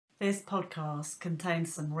This podcast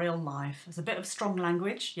contains some real life. There's a bit of strong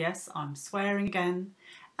language, yes, I'm swearing again,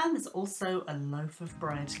 and there's also a loaf of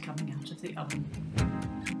bread coming out of the oven.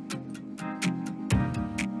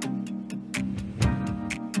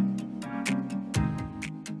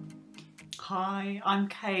 Hi, I'm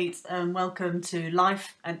Kate, and welcome to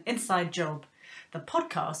Life an Inside Job, the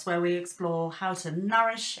podcast where we explore how to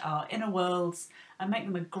nourish our inner worlds and make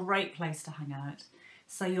them a great place to hang out,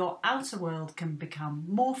 so your outer world can become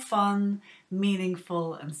more fun,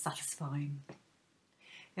 meaningful and satisfying.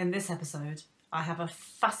 In this episode, I have a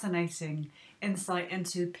fascinating insight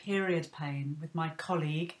into period pain with my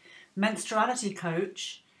colleague, menstruality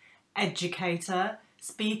coach, educator,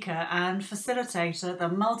 speaker and facilitator, the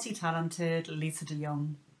multi-talented Lisa de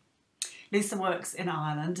Jong. Lisa works in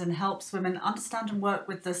Ireland and helps women understand and work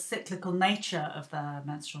with the cyclical nature of their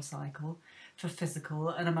menstrual cycle for physical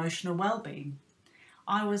and emotional well-being.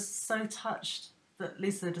 I was so touched that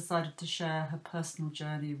Lisa decided to share her personal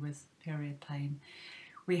journey with period pain.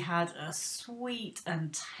 We had a sweet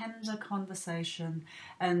and tender conversation,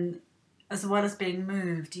 and as well as being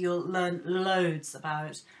moved, you'll learn loads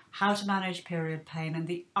about how to manage period pain and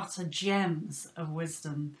the utter gems of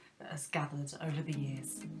wisdom that has gathered over the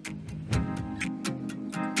years.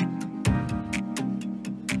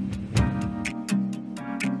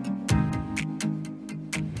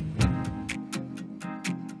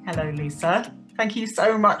 Hello, Lisa. Thank you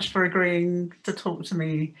so much for agreeing to talk to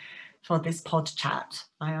me for this pod chat.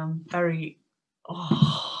 I am I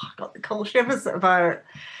got the cold shivers about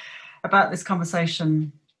this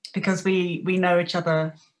conversation because we know each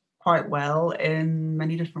other quite well in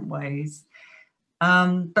many different ways.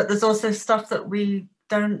 But there's also stuff that we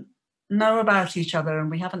don't know about each other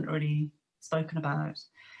and we haven't really spoken about.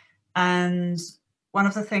 And one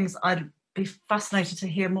of the things I'd be fascinated to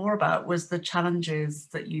hear more about was the challenges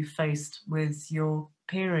that you faced with your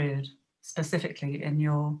period, specifically in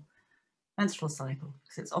your menstrual cycle,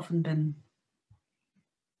 because it's often been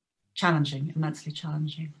challenging, immensely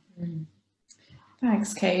challenging.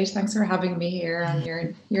 Thanks, Kate. Thanks for having me here on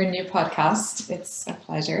your new podcast. It's a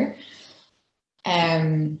pleasure.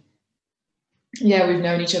 We've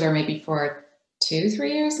known each other maybe for 2-3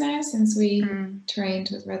 years now since we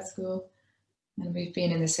trained with Red School, and we've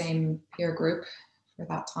been in the same peer group for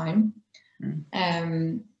that time.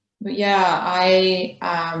 But yeah, I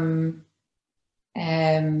am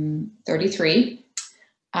 33,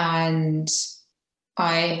 and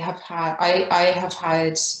I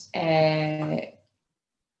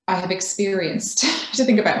have experienced, to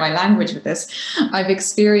think about my language with this, I've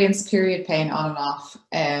experienced period pain on and off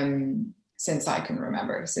since I can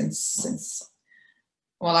remember,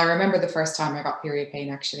 I remember the first time I got period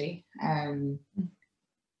pain, actually.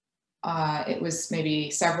 It was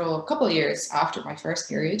maybe couple of years after my first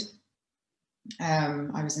period.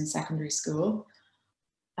 I was in secondary school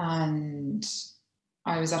and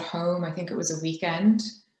I was at home. I think it was a weekend,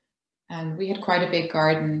 and we had quite a big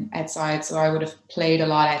garden outside, so I would have played a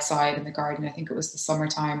lot outside in the garden. I think it was the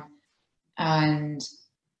summertime. And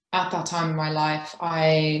at that time in my life,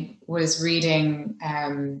 I was reading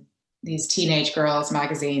these teenage girls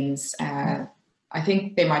magazines. I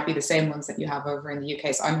think they might be the same ones that you have over in the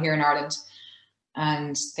UK. So I'm here in Ireland,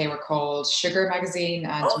 and they were called Sugar magazine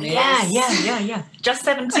and Ms. Yeah. Just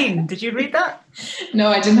 17. Did you read that? No,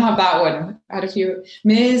 I didn't have that one. I had a few.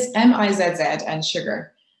 Ms. MIZZ and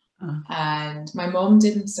Sugar. And my mum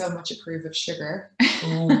didn't so much approve of Sugar.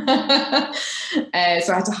 So I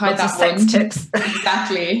had to hide that one. Tips.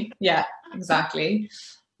 Exactly. Yeah, exactly.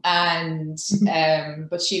 And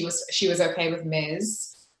but she was okay with Ms.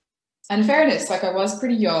 And in fairness, like, I was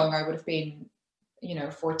pretty young. I would have been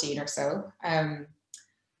 14 or so.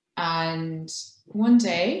 And one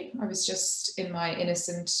day I was just in my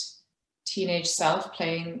innocent teenage self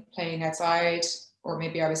playing outside, or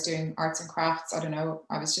maybe I was doing arts and crafts. I don't know.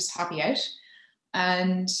 I was just happy out,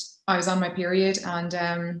 and I was on my period, and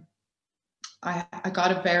I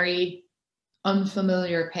got a very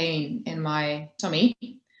unfamiliar pain in my tummy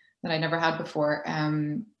that I never had before.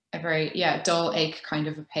 A very dull ache, kind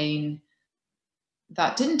of a pain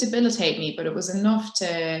that didn't debilitate me, but it was enough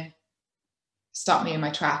to stop me in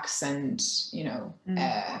my tracks and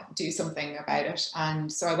do something about it.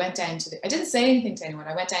 And so I went down I didn't say anything to anyone.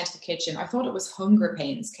 I went down to the kitchen. I thought it was hunger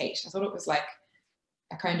pains, Kate. I thought it was like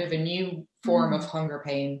a kind of a new form of hunger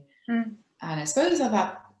pain. And I suppose at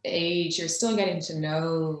that age you're still getting to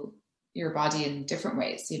know your body in different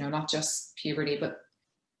ways, not just puberty, but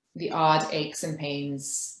the odd aches and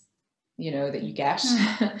pains that you get.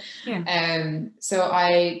 So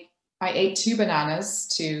I ate 2 bananas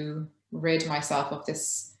to rid myself of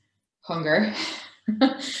this hunger.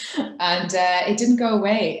 And it didn't go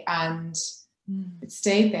away, and it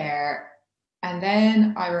stayed there. And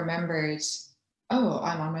then I remembered, oh,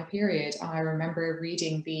 I'm on my period. And I remember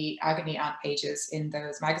reading the agony aunt pages in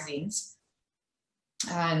those magazines,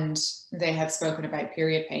 and they had spoken about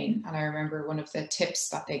period pain. And I remember one of the tips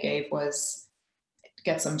that they gave was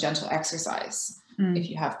get some gentle exercise if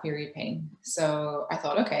you have period pain. So I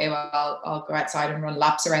thought, okay, well, I'll go outside and run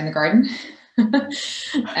laps around the garden.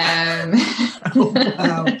 Oh,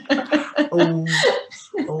 wow.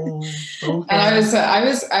 Okay. And I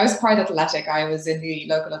was quite athletic. I was in the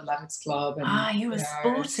local athletics club, and you were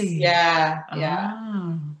sporty. Yeah.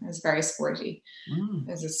 I was very sporty.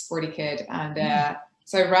 I was a sporty kid, and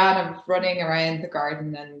so I ran running around the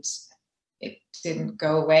garden, and it didn't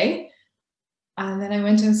go away. And then I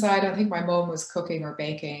went inside. I think my mom was cooking or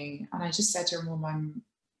baking, and I just said to her, "Mom,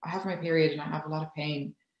 I have my period and I have a lot of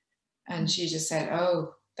pain." And she just said,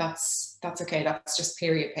 "Oh, that's okay. That's just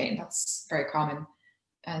period pain. That's very common."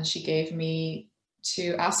 And she gave me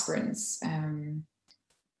 2 aspirins. And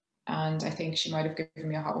I think she might have given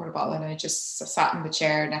me a hot water bottle, and I just sat in the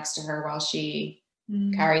chair next to her while she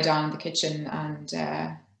carried on in the kitchen. And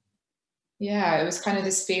it was kind of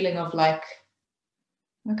this feeling of like,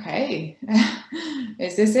 okay,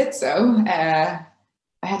 is this it? So I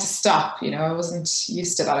had to stop, I wasn't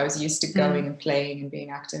used to that. I was used to going and playing and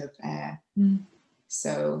being active.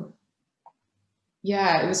 So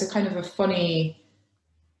it was a kind of a funny,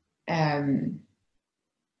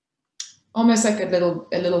 almost like a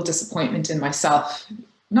little disappointment in myself,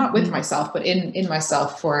 not with myself, but in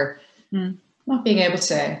myself for not being able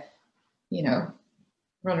to,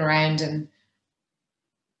 run around and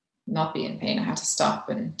not be in pain. I had to stop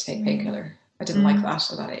and take painkiller. I didn't like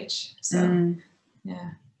that at that age. So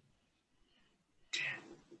yeah.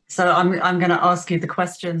 So I'm going to ask you the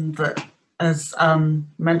question that, as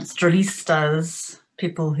menstrualistas,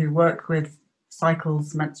 people who work with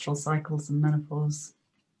cycles, menstrual cycles and menopause,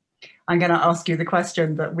 I'm going to ask you the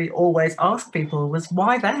question that we always ask people, was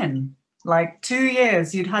why then? Like 2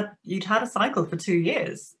 years, you'd had a cycle for 2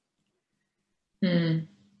 years. I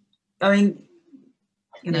mean,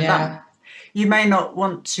 that, you may not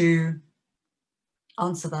want to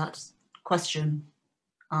answer that question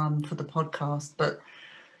for the podcast, but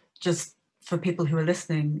just for people who are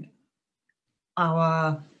listening,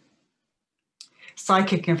 our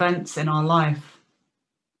psychic events in our life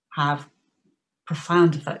have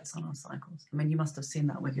profound effects on our cycles. I mean, you must have seen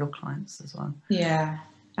that with your clients as well. Yeah,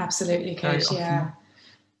 absolutely, Kate. Yeah.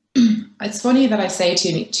 It's funny that I say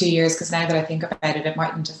 2 years, because now that I think about it, it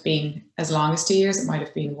mightn't have been as long as 2 years. It might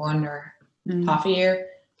have been 1 or half a year.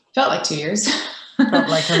 Felt like 2 years. Felt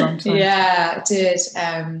like a long time. Yeah, it did.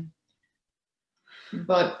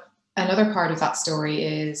 But another part of that story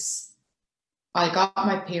is I got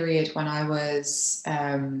my period when I was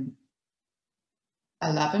 11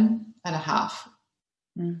 and a half.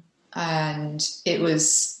 And it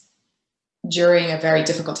was during a very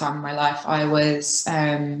difficult time in my life. I was,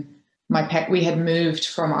 we had moved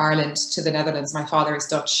from Ireland to the Netherlands. My father is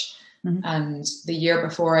Dutch. And the year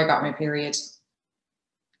before I got my period,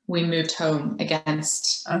 we moved home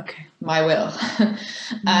against my will.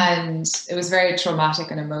 And it was very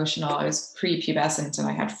traumatic and emotional. I was prepubescent and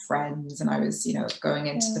I had friends, and I was, going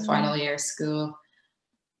into the final year of school.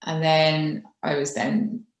 And then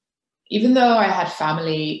even though I had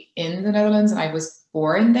family in the Netherlands and I was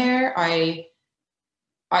born there, I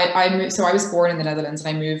moved. So I was born in the Netherlands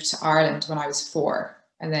and I moved to Ireland when I was 4.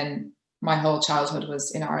 And then my whole childhood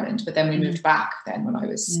was in Ireland, but then we moved back then when I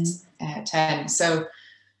was 10. So,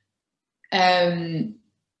 and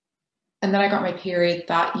then I got my period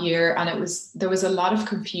that year, and there was a lot of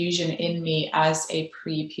confusion in me as a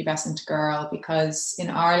prepubescent girl, because in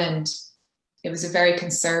Ireland, it was a very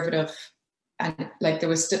conservative, and like there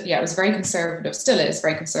was still, it was very conservative, still is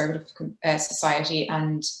very conservative society.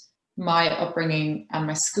 And my upbringing and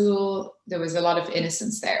my school, there was a lot of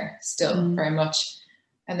innocence there still, very much.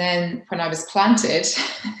 And then when I was planted,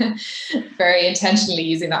 very intentionally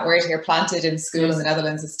using that word here, planted in school in the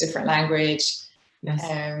Netherlands, it's different language.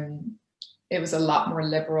 It was a lot more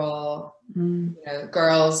liberal.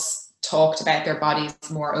 Girls talked about their bodies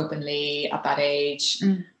more openly at that age.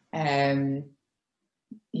 They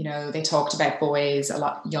talked about boys a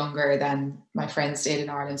lot younger than my friends did in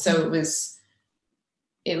Ireland. So it was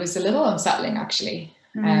a little unsettling, actually.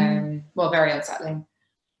 Very unsettling.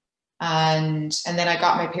 And then I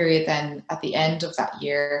got my period then at the end of that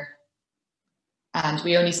year, and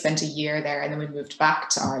we only spent a year there, and then we moved back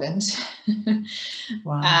to Ireland.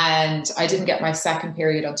 Wow. And I didn't get my second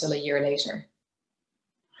period until a year later.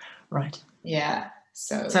 Right. Yeah.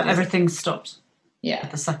 So everything stopped. Yeah. At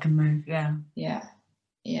the second move. Yeah. Yeah.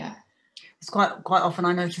 Yeah. It's quite often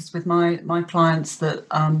I notice with my clients that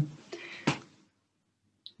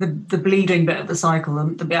the bleeding bit of the cycle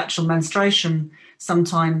and the actual menstruation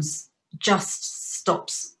sometimes just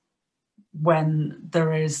stops when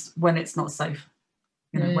it's not safe.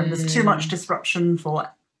 When there's too much disruption for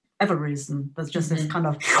whatever reason, there's just this kind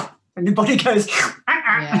of, and the body goes,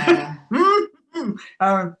 yeah.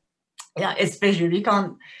 Yeah, it's visual. You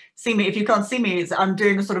can't see me. If you can't see me, I'm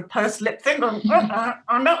doing a sort of pursed lip thing.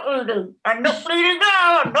 I'm not bleeding. I'm not bleeding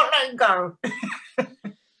now. I'm not letting go.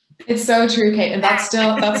 It's so true, Kate. And that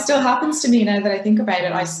still happens to me now that I think about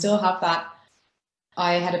it. I still have that.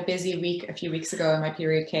 I had a busy week a few weeks ago and my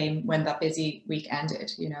period came when that busy week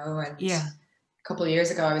ended, and a couple of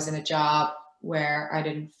years ago I was in a job where I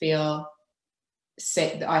didn't feel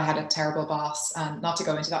safe. I had a terrible boss, and not to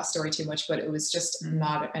go into that story too much, but it was just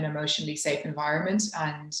not an emotionally safe environment,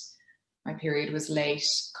 and my period was late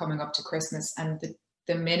coming up to Christmas, and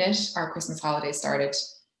the minute our Christmas holiday started,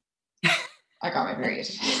 I got my period.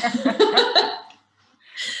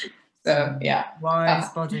 So yeah, wise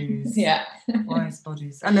bodies. Yeah, wise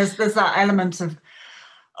bodies. And there's that element of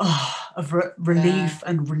relief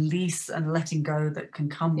and release and letting go that can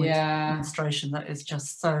come with menstruation. That is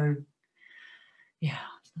just so. Yeah,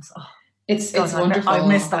 it's wonderful. I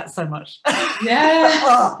miss that so much.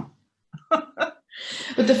 Yeah. But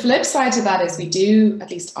the flip side to that is we do, at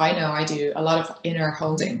least I know I do, a lot of inner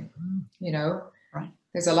holding. Right.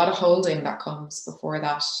 There's a lot of holding that comes before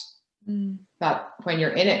that. That when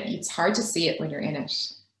you're in it, it's hard to see it when you're in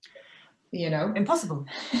it. Impossible.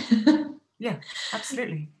 Yeah,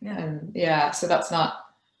 absolutely. Yeah. So that's not,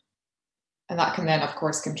 and that can then of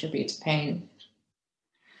course contribute to pain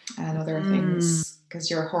and other things,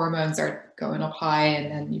 because your hormones are going up high,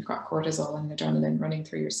 and then you've got cortisol and adrenaline running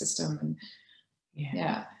through your system, and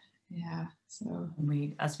yeah. So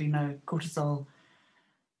as we know, cortisol.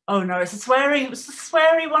 Oh no, it's the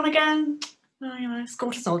sweary one again. No,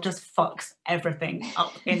 cortisol just fucks everything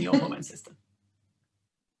up in your hormone system,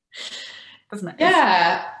 doesn't it?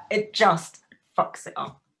 Yeah, it just fucks it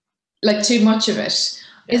up. Like too much of it.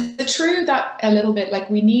 Yeah. Is it true that a little bit,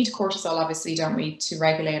 like we need cortisol, obviously, don't we, to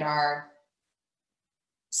regulate our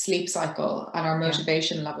sleep cycle and our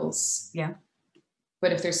motivation levels? Yeah.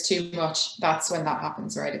 But if there's too much, that's when that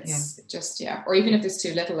happens, right? It's just, or even if there's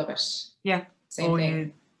too little of it. Yeah. Same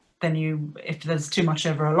thing. If there's too much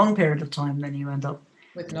over a long period of time, then you end up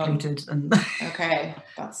with depleted. And okay,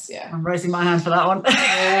 that's, I'm raising my hand for that one.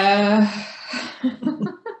 Yeah.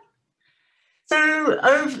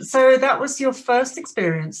 So that was your first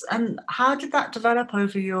experience, and how did that develop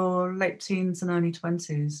over your late teens and early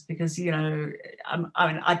 20s? Because I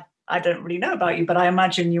don't really know about you, but I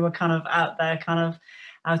imagine you were kind of out there, kind of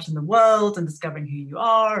out in the world and discovering who you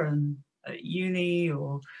are, and at uni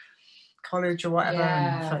or college or whatever,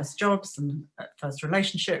 and first jobs and first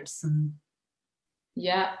relationships, and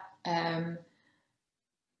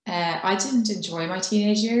I didn't enjoy my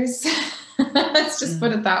teenage years. Let's just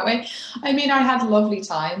put it that way. I mean, I had lovely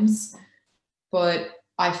times, but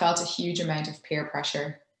I felt a huge amount of peer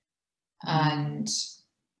pressure. And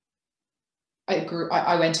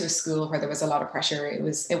I went to a school where there was a lot of pressure. It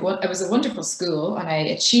was a wonderful school, and I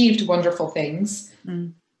achieved wonderful things,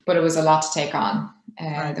 but it was a lot to take on.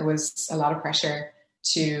 There was a lot of pressure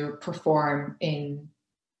to perform in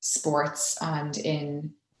sports and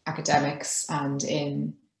in academics and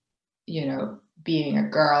in, being a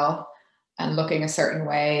girl and looking a certain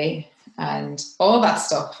way and all that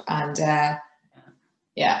stuff. And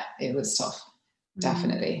it was tough,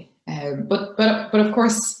 definitely. But of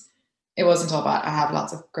course it wasn't all bad. I have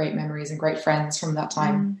lots of great memories and great friends from that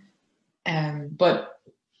time. But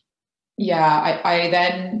I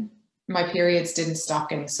then, my periods didn't stop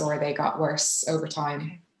getting sore. They got worse over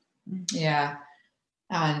time. Yeah.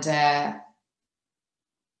 And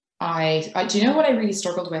do you know what I really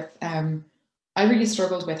struggled with? I really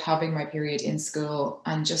struggled with having my period in school,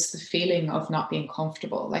 and just the feeling of not being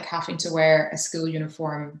comfortable, like having to wear a school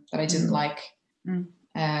uniform that I didn't like,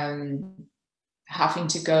 having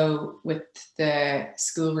to go with the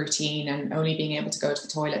school routine and only being able to go to the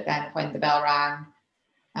toilet then when the bell rang,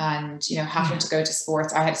 and having to go to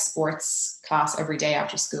sports. I had sports class every day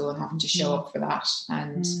after school and having to show up for that,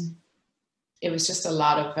 and it was just a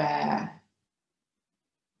lot of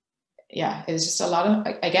it was just a lot of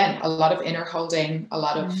inner holding, a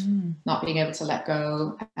lot of not being able to let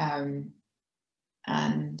go. And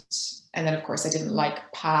then of course I didn't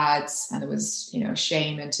like pads, and there was,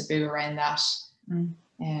 shame and taboo around that.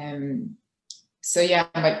 So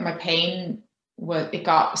my pain it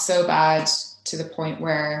got so bad to the point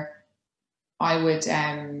where I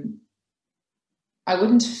I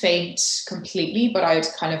wouldn't faint completely, but I'd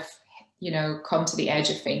kind of, come to the edge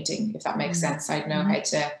of fainting, if that makes sense. I'd know how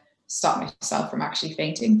to stop myself from actually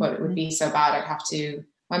fainting, but it would be so bad.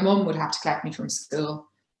 My mum would have to collect me from school.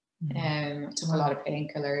 I took a lot of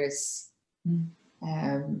painkillers.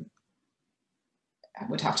 I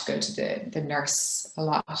would have to go to the nurse a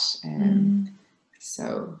lot.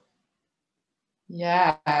 So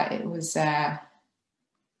yeah, it was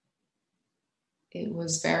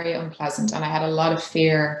very unpleasant, and I had a lot of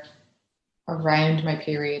fear around my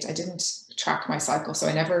period. I didn't track my cycle, so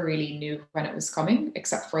I never really knew when it was coming,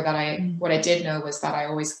 except for that what I did know was that I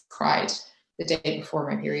always cried the day before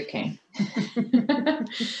my period came.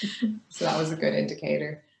 So that was a good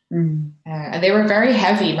indicator. And they were very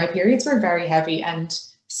heavy. My periods were very heavy, and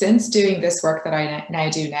since doing this work that I now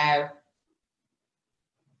do now,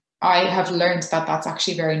 I have learned that that's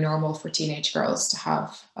actually very normal for teenage girls to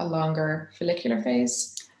have a longer follicular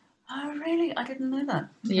phase. Oh, really? I didn't know that.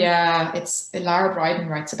 Okay. Yeah, Lara Brydon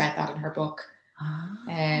writes about that in her book.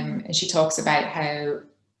 And she talks about how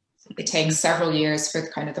it takes several years for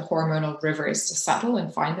kind of the hormonal rivers to settle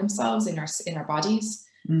and find themselves in our bodies.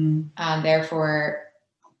 And therefore,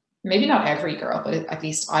 maybe not every girl, but at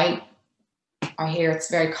least I hear it's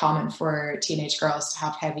very common for teenage girls to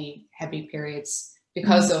have heavy periods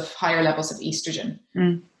because of higher levels of estrogen.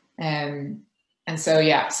 And so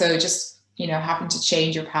just having to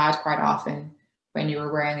change your pad quite often when you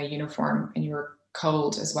were wearing a uniform and you were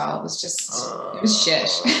cold as well, it was shit.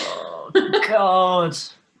 Oh God.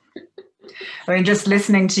 I mean, just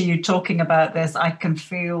listening to you talking about this, I can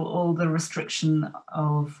feel all the restriction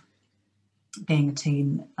of being a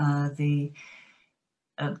teen, the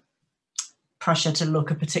pressure to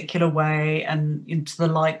look a particular way, and into the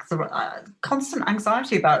constant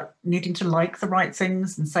anxiety about needing to like the right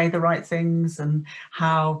things and say the right things, and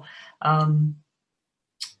how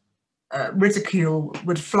ridicule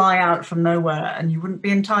would fly out from nowhere and you wouldn't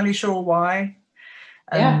be entirely sure why.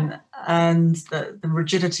 And the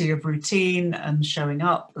rigidity of routine and showing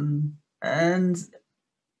up, and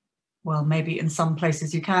well, maybe in some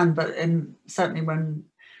places you can, but certainly when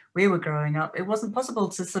we were growing up, it wasn't possible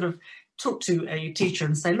to sort of talk to a teacher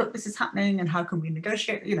and say, look, this is happening and how can we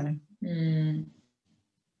negotiate,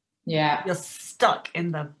 Yeah, you're stuck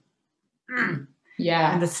in the in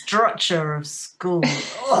the structure of school.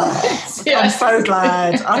 I'm so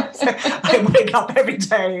glad I wake up every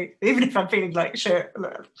day, even if I'm feeling like shit.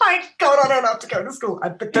 Thank God I don't have to go to school.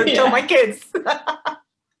 But don't tell my kids.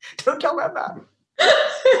 Don't tell them that.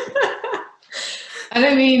 And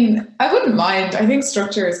I mean, I wouldn't mind. I think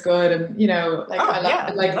structure is good, and structure.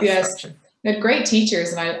 I had great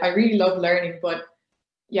teachers, and I really love learning. But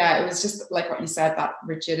yeah, it was just like what you said, that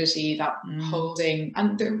rigidity, that holding.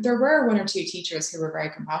 And there were one or two teachers who were very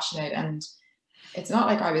compassionate, and it's not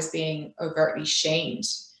like I was being overtly shamed,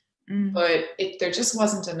 but there just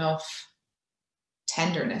wasn't enough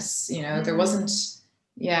tenderness. There wasn't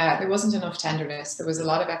enough tenderness. There was a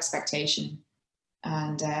lot of expectation,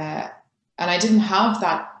 and I didn't have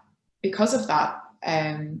that because of that.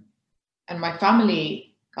 And my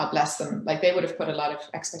family, God bless them, like they would have put a lot of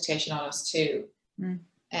expectation on us too.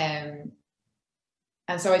 And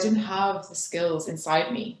so I didn't have the skills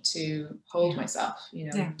inside me to hold myself,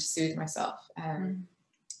 to soothe myself.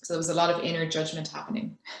 So there was a lot of inner judgment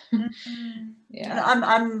happening. Yeah. And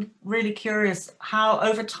I'm really curious how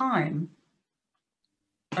over time,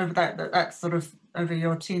 over that sort of over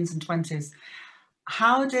your teens and 20s,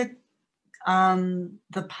 how did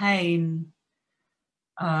the pain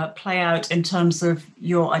play out in terms of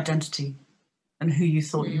your identity and who you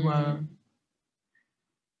thought you were?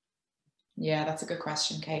 Yeah, that's a good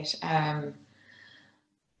question, Kate.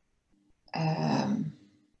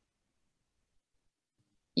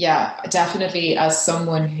 Yeah, definitely as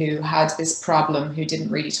someone who had this problem, who didn't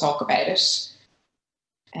really talk about it,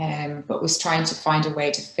 but was trying to find a way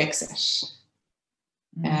to fix it,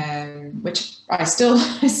 which I still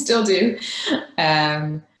do.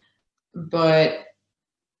 But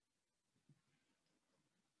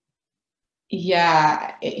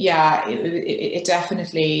it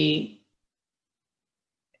definitely.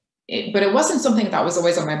 But it wasn't something that was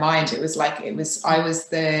always on my mind. I was in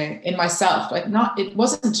myself, it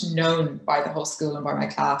wasn't known by the whole school and by my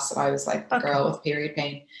class that I was like the girl with period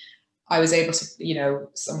pain. I was able to,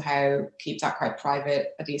 somehow keep that quite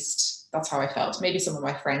private. At least that's how I felt. Maybe some of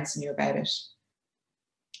my friends knew about it,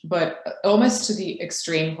 but almost to the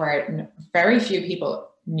extreme where very few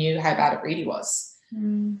people knew how bad it really was,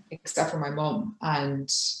 except for my mum and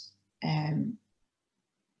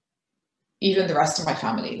even the rest of my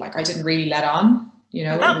family. Like I didn't really let on you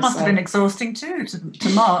know. But It that was must have been exhausting too, to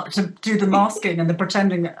do the masking and the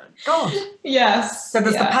pretending. God. Yes. So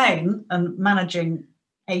there's the pain and managing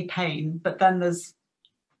a pain, but then there's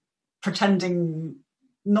pretending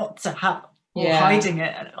not to have or hiding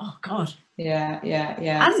it. Oh God. Yeah,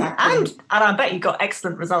 and, exactly. And I bet you got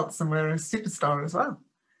excellent results and were a superstar as well.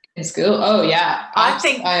 In school? Oh yeah. I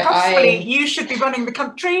think possibly you should be running the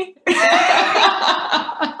country.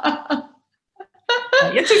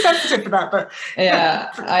 You're too sensitive for that, but yeah,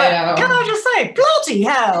 I know. Can I just say, bloody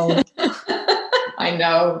hell! I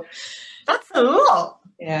know. That's a lot.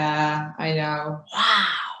 Yeah, I know. Wow.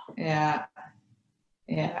 Yeah,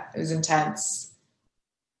 it was intense.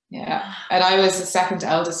 Yeah, and I was the second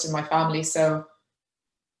eldest in my family, so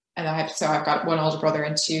I've got one older brother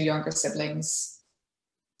and two younger siblings,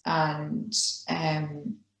 and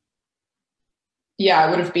I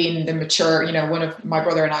would have been the mature, you know, one of my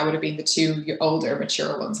brother and I would have been the two older,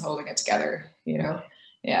 mature ones holding it together, you know.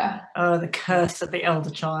 Yeah. Oh, the curse of the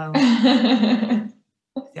elder child. I'm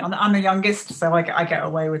the youngest, so I get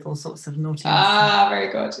away with all sorts of naughtiness. Ah,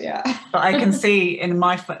 very good. Yeah. But I can see in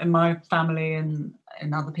my family and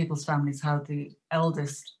in other people's families how the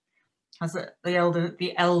eldest has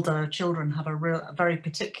the elder children have a very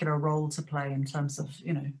particular role to play in terms of,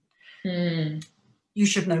 you know, you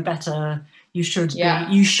should know better. You should be.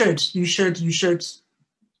 You should.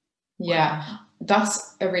 Yeah,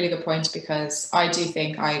 that's a really good point, because I do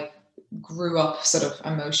think I grew up sort of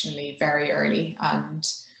emotionally very early, and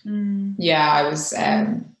I was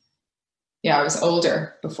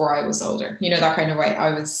older before I was older, you know, that kind of way.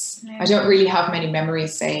 I don't really have many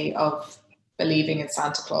memories, say, of believing in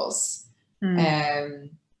Santa Claus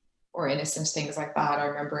or innocent things like that. I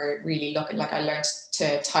remember really I learned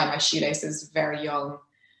to tie my shoelaces very young.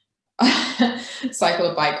 Cycle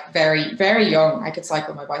a bike very, very young. I could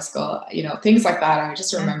cycle my bicycle, you know, things like that. I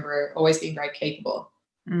just remember always being very capable,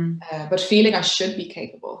 but feeling I should be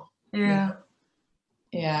capable. Yeah.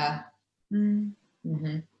 Yeah.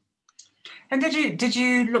 Mm-hmm. And did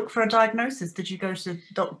you look for a diagnosis? Did you go to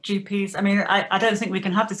GPs? I mean, I don't think we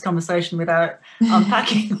can have this conversation without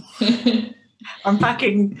unpacking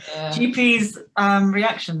GPs'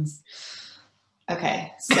 reactions.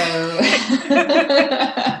 Okay, so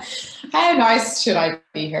how nice should I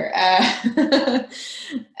be here? Yeah,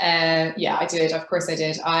 I did. Of course I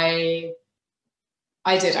did. I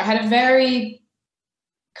did. I had a very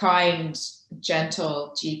kind,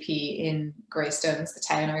 gentle GP in Greystones, the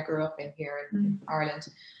town I grew up in here in Ireland.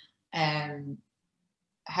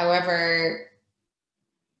 However,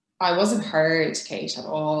 I wasn't heard, Kate, at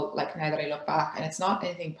all, like, now that I look back, and it's not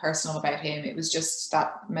anything personal about him. It was just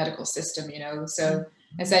that medical system, you know. So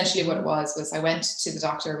essentially what it was I went to the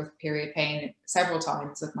doctor with period pain several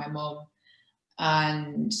times with my mum,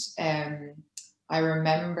 and I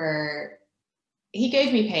remember he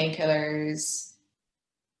gave me painkillers,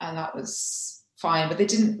 and that was fine, but they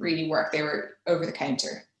didn't really work. They were over the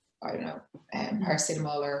counter. I don't know,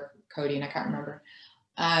 paracetamol or codeine, I can't remember.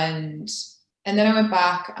 And then I went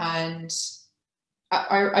back, and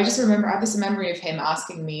I just remember, I have this memory of him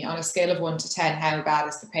asking me on a scale of 1 to 10, how bad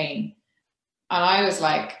is the pain? And I was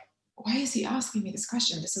like, why is he asking me this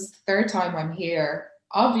question? This is the third time I'm here.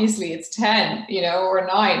 Obviously it's 10, you know, or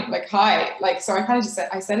 9, like, hi. Like, so I kind of just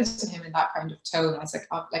I said it to him in that kind of tone. I was like,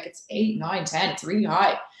 oh, like, it's 8, 9, 10, it's really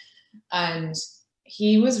high. And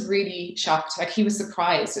he was really shocked. Like, he was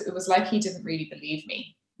surprised. It was like he didn't really believe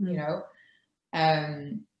me, you know?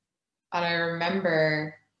 And I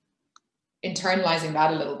remember internalizing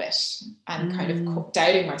that a little bit and kind of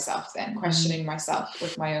doubting myself, then questioning myself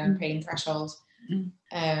with my own pain threshold.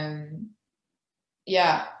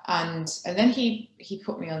 Yeah, and then he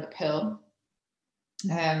put me on the pill,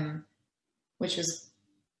 which was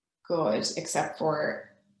good, except for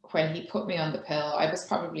when he put me on the pill, I was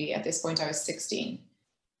probably, at this point I was 16,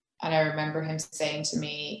 and I remember him saying to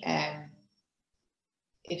me,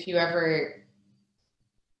 if you ever,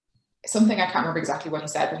 something, I can't remember exactly what he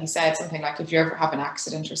said, but he said something like, if you ever have an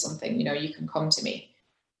accident or something, you know, you can come to me.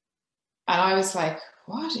 And I was like,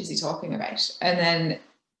 what is he talking about? And then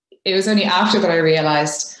it was only after that I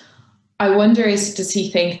realized, I wonder, does he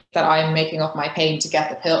think that I'm making up my pain to get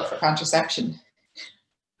the pill for contraception?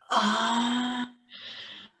 So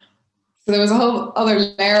there was a whole other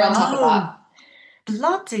layer on top of that.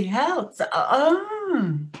 Bloody hell.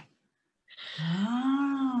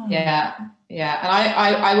 Yeah. And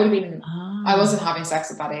I would have been, I wasn't having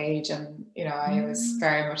sex at that age, and, you know, I was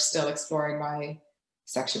very much still exploring my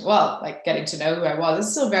sexual, well, like, getting to know who I was.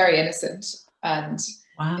 It's still very innocent, and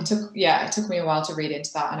it took me a while to read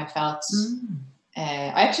into that, and I felt,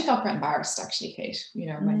 I actually felt quite embarrassed, actually, Kate, you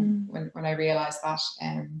know, when I realized that,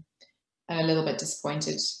 and and a little bit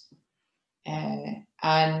disappointed. And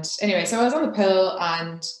anyway, so I was on the pill,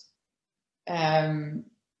 and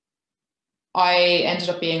I ended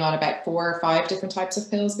up being on about 4 or 5 different types of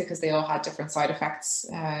pills because they all had different side effects,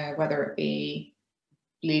 whether it be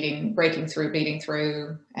breaking through, bleeding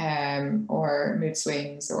through, or mood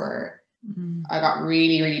swings, or I got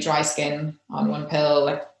really, really dry skin on one pill,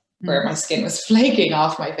 like where my skin was flaking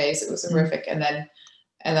off my face. It was horrific. And then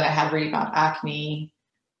I had really bad acne,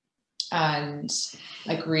 and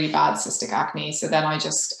like really bad cystic acne. So then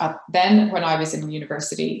then when I was in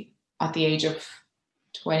university at the age of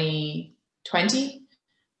 20,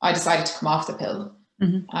 I decided to come off the pill.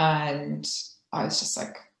 And I was just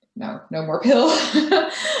like, no more pill.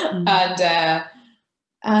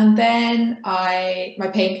 And then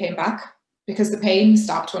my pain came back, because the pain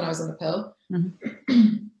stopped when I was on the pill.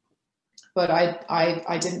 But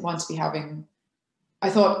I didn't want to be having, I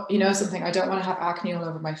thought, you know something, I don't want to have acne all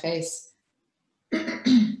over my face.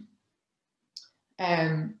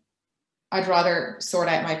 I'd rather sort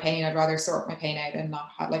out my pain. I'd rather sort my pain out and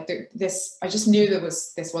not have like this. I just knew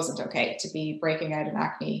this wasn't okay to be breaking out in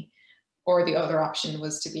acne, or the other option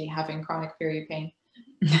was to be having chronic period pain.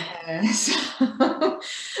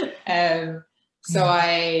 So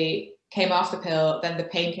I came off the pill, then the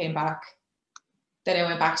pain came back. Then I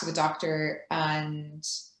went back to the doctor, and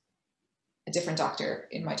a different doctor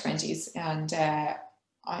in my 20s. And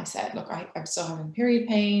I said, look, I'm still having period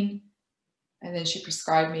pain. And then she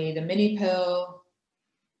prescribed me the mini pill.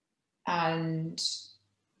 And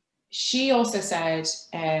she also said,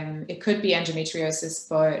 it could be endometriosis,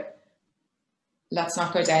 but let's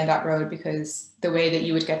not go down that road, because the way that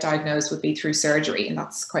you would get diagnosed would be through surgery, and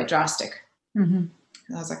that's quite drastic. And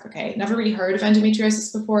I was like, okay, never really heard of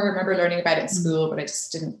endometriosis before. I remember learning about it in school, but I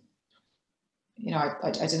just didn't,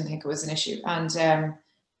 I didn't think it was an issue. And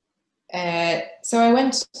so I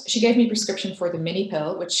went, she gave me a prescription for the mini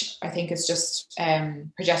pill, which I think is just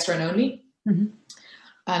progesterone only. And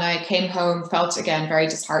I came home, felt again very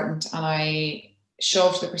disheartened, and I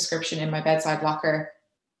shoved the prescription in my bedside locker.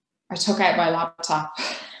 I took out my laptop.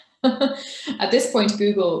 At this point,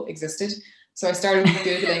 Google existed. So I started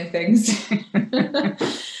Googling things.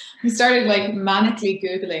 I started like manically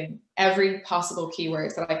Googling every possible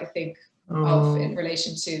keyword that I could think of in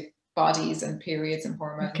relation to bodies and periods and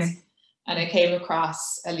hormones. Okay. And I came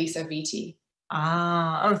across Lisa Viti.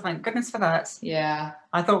 Oh, thank goodness for that. Yeah.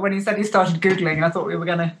 I thought when you said you started Googling, I thought we were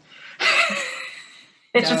going to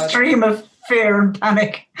it's a stream of fear and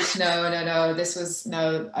panic. No. This was,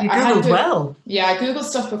 no. You Googled well. Yeah, I Googled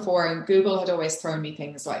stuff before, and Google had always thrown me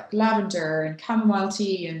things like lavender and chamomile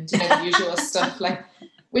tea and the usual stuff, like,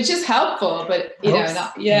 which is helpful, but it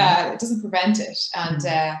doesn't prevent it. And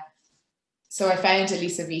so I found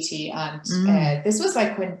Lisa Viti, and this was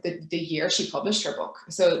like when the year she published her book.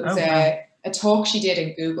 So it was a talk she did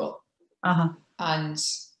in Google. And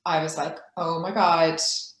I was like, oh my God,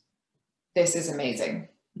 this is amazing.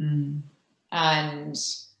 And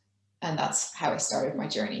that's how I started my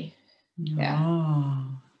journey.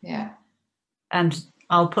 Yeah. And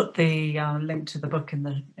I'll put the link to the book in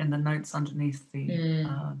the notes underneath the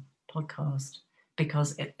podcast,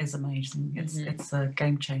 because it is amazing. It's a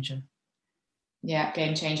game changer. Yeah,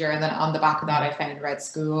 game changer. And then on the back of that, I found Red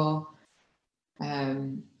School.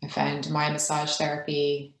 I found my massage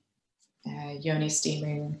therapy, yoni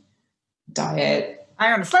steaming, diet.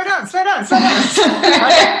 Hang on, slow down.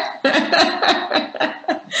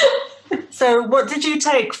 So what did you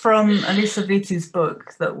take from Lisa Viti's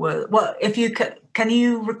book that were, if you can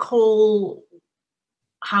you recall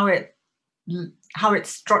how it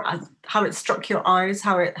struck your eyes,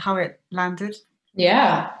 how it landed?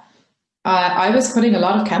 Yeah. I was putting a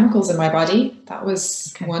lot of chemicals in my body. That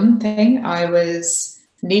was one thing. I was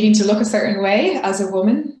needing to look a certain way as a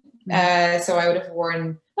woman. So I would have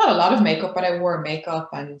worn not a lot of makeup, but I wore makeup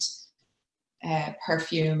and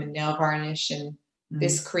perfume and nail varnish and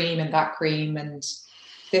this cream and that cream and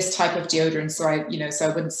this type of deodorant. So I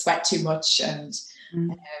wouldn't sweat too much, and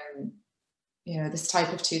this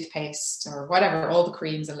type of toothpaste or whatever, all the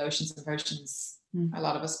creams and lotions and potions a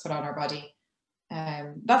lot of us put on our body.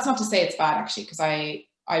 That's not to say it's bad, actually, because I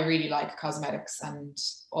really like cosmetics and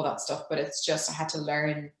all that stuff, but it's just I had to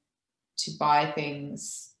learn to buy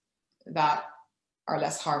things that are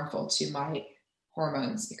less harmful to my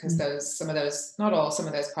hormones, because some of those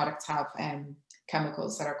products have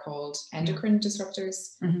chemicals that are called endocrine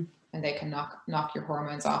disruptors, and they can knock your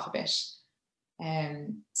hormones off a bit.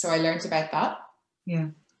 So I learned about that. Yeah.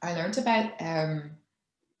 I learned about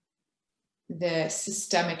the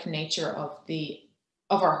systemic nature of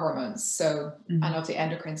our hormones, so and of the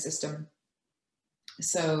endocrine system.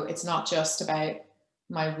 So it's not just about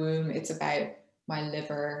my womb. It's about my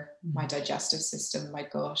liver, my digestive system, my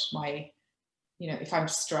gut, if I'm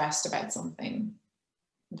stressed about something,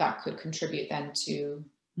 that could contribute then to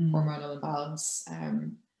hormonal imbalance.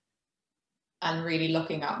 And really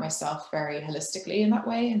looking at myself very holistically in that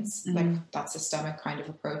way, and like that systemic kind of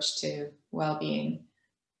approach to well-being.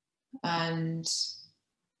 And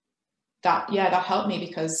that helped me,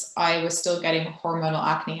 because I was still getting hormonal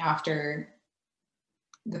acne after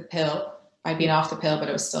the pill. I'd been off the pill, but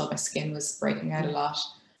it was still, my skin was breaking out a lot.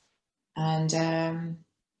 And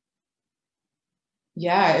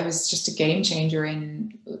it was just a game changer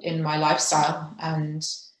in my lifestyle, and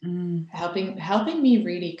helping me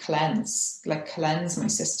really cleanse my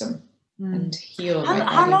system and heal my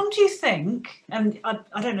body. How long do you think, and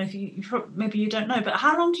I don't know if you maybe you don't know, but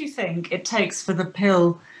how long do you think it takes for the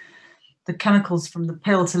chemicals from the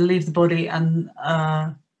pill to leave the body, and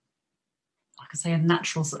like I say, a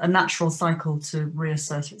natural cycle to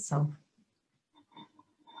reassert itself?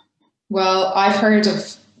 Well, I've heard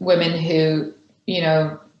of women who,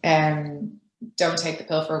 don't take the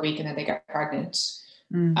pill for a week and then they get pregnant.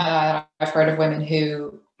 I've heard of women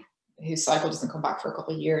whose cycle doesn't come back for a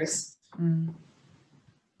couple of years.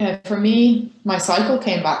 For me, my cycle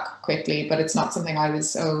came back quickly, but it's not something I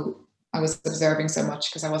was observing so much,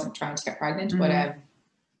 because I wasn't trying to get pregnant. But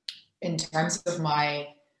in terms of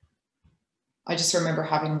I just remember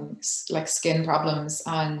having like skin problems,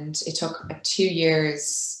 and it took 2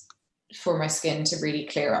 years for my skin to really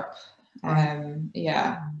clear up. And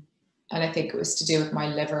I think it was to do with my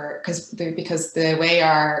liver, because the way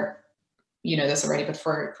you know this already, but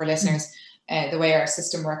for listeners, the way our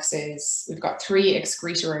system works is we've got 3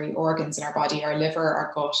 excretory organs in our body: our liver,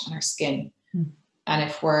 our gut, and our skin.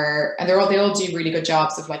 And they all do really good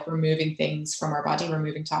jobs of like removing things from our body,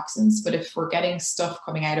 removing toxins. But if we're getting stuff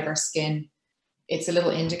coming out of our skin, it's a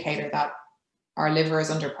little indicator that our liver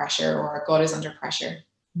is under pressure or our gut is under pressure.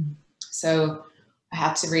 So I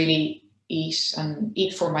had to really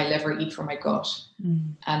eat for my liver, eat for my gut.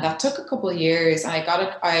 And that took a couple of years. And I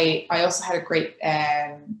also had a great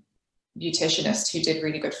beauticianist who did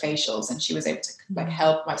really good facials, and she was able to like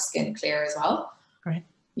help my skin clear as well. Right.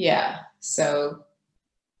 Yeah. So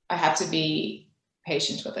I had to be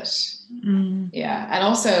patient with it. Yeah. And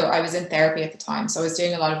also I was in therapy at the time, so I was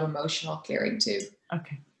doing a lot of emotional clearing too.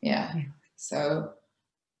 Okay. Yeah. So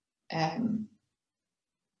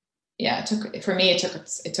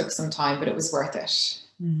it took some time, but it was worth it.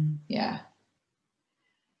 Yeah.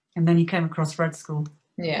 And then you came across Red School.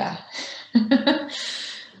 Yeah. Then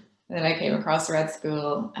I came across Red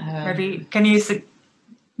School. Maybe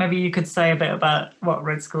you could say a bit about what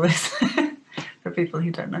Red School is for people who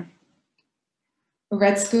don't know.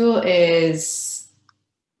 Red School is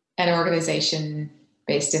an organization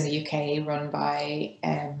based in the UK,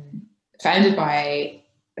 founded by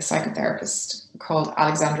a psychotherapist called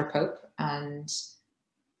Alexandra Pope, and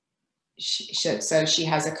she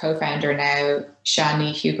has a co-founder now,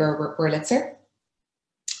 Shani Huger-Wurlitzer,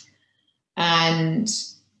 and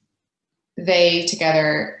they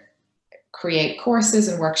together create courses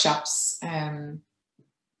and workshops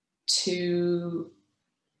to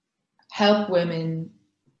help women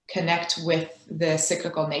connect with the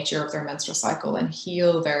cyclical nature of their menstrual cycle and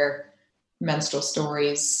heal their menstrual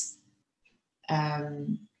stories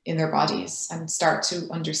in their bodies, and start to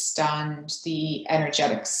understand the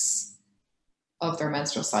energetics of their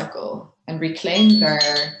menstrual cycle and reclaim their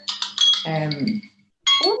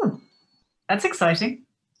that's exciting.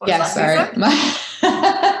 Sorry.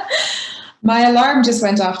 My alarm just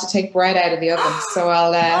went off to take bread out of the oven, so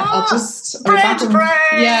I'll just break.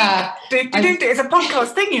 Yeah, it's a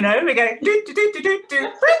podcast thing, you know. We go break.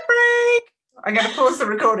 I'm going to pause the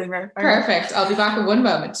recording now. Okay. Perfect. I'll be back in one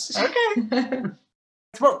moment. Okay.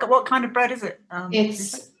 What kind of bread is it?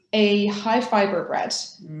 It's a high fiber bread.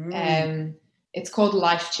 It's called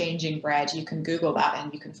life-changing bread. You can Google that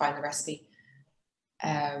and you can find the recipe.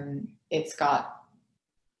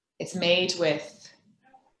 It's made with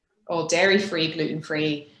all dairy-free,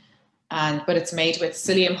 gluten-free, but it's made with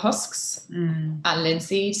psyllium husks and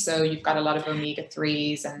linseed, so you've got a lot of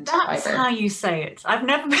omega-3s and that's fiber. How you say it. I've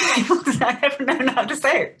never been able to. I've never known how to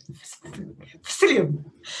say it. Psyllium.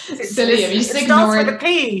 Psyllium. You just ignore it. With a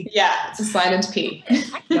P. Yeah, it's a silent P.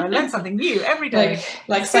 I learn something new every day.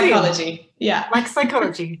 Like psychology. Yeah. Like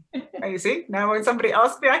psychology. You see? Now when somebody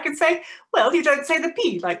asks me, I can say, well, you don't say the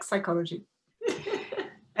P like psychology.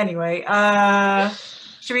 Anyway,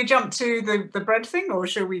 should we jump to the bread thing, or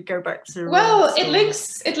should we go back to? Well, it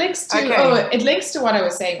links to it links to what I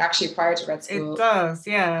was saying actually prior to Red School. It does,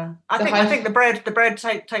 yeah. I think the bread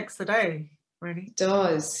takes the day, really. It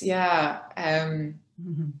does, yeah.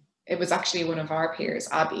 it was actually one of our peers,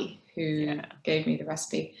 Abby, who gave me the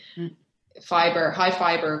recipe. High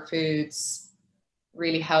fiber foods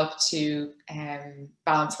really help to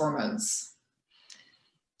balance hormones.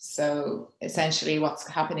 So essentially what's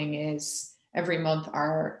happening is every month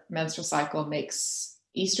our menstrual cycle makes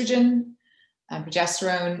estrogen and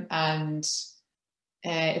progesterone, and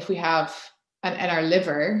if we have, and our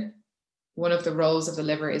liver, one of the roles of the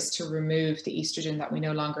liver is to remove the estrogen that we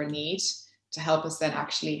no longer need to help us then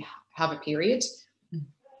actually have a period.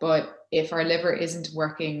 But if our liver isn't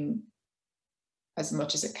working as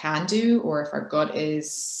much as it can do, or if our gut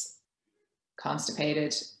is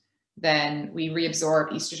constipated, then we reabsorb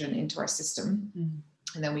estrogen into our system.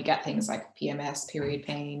 And then we get things like PMS, period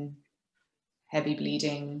pain, heavy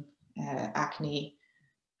bleeding, acne.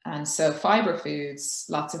 And so fiber foods,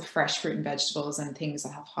 lots of fresh fruit and vegetables and things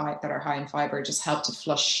that are high in fiber just help to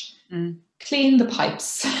flush, clean the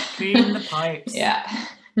pipes. Clean the pipes. Yeah.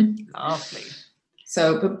 Lovely.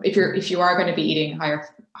 So if you are going to be eating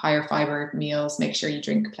higher fiber meals, make sure you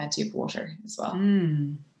drink plenty of water as well.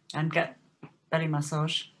 And get belly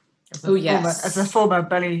massage. Yes. As a former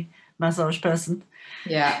belly massage person.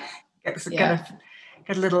 Yeah.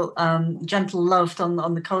 Get a little gentle love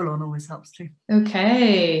on the colon always helps too.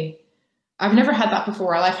 Okay. I've never had that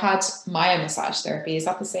before. I've had Maya massage therapy. Is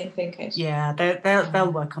that the same thing, Kate? Yeah,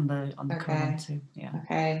 they'll work on the colon too. Yeah.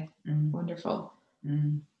 Okay. Wonderful.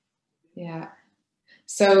 Yeah.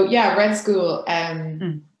 So yeah, Red School.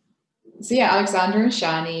 So yeah, Alexander and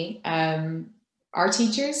Shani, our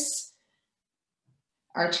teachers,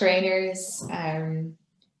 our trainers, and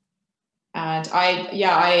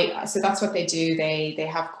so that's what they do. They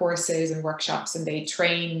have courses and workshops, and they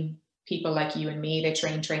train people like you and me. They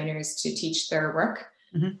train trainers to teach their work.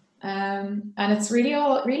 And it's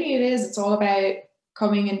it's all about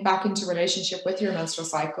coming back into relationship with your menstrual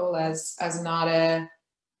cycle as not a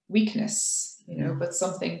weakness, but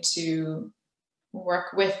something to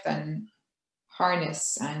work with and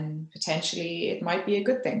harness, and potentially it might be a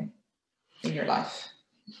good thing in your life.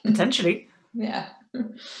 Potentially. Yeah.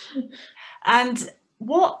 And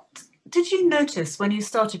what did you notice when you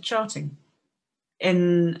started charting?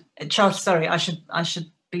 Sorry, I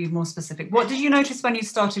should be more specific. What did you notice when you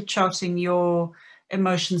started charting your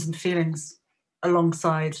emotions and feelings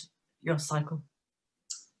alongside your cycle?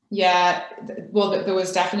 Yeah, well, there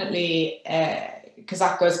was definitely, because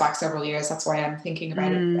that goes back several years, that's why I'm thinking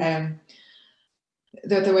about it.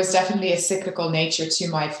 There was definitely a cyclical nature to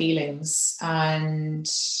my feelings, and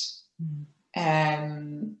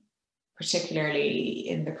particularly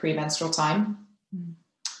in the premenstrual time,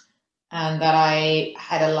 and that I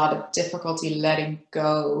had a lot of difficulty letting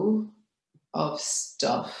go of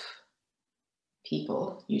stuff,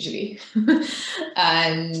 people usually,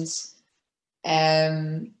 and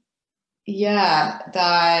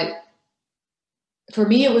that for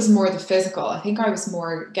me it was more the physical. I think I was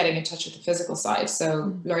more getting in touch with the physical side,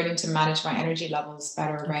 so learning to manage my energy levels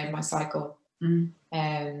better around my cycle,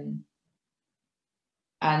 and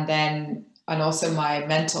also my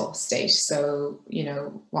mental state, so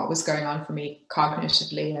what was going on for me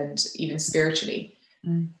cognitively and even spiritually.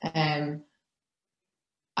 And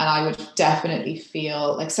I would definitely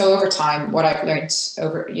feel like, so over time, what I've learned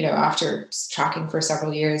after tracking for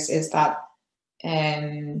several years is that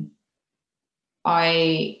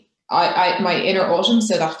my inner autumn,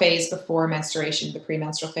 so that phase before menstruation, the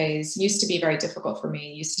premenstrual phase, used to be very difficult for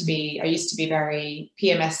me. I used to be very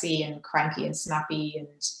PMSy and cranky and snappy and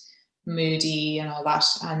moody and all that.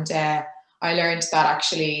 And I learned that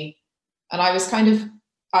actually, and I was kind of,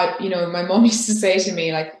 my mom used to say to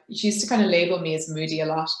me, like, she used to kind of label me as moody a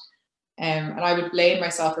lot. And I would blame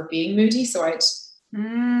myself for being moody. So I'd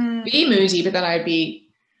be moody, but then I'd be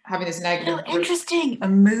having this negative. Oh, interesting. A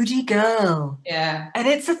moody girl. Yeah. And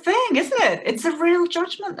it's a thing, isn't it? It's a real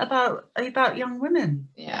judgment about young women.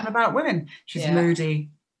 Yeah. And about women. She's moody.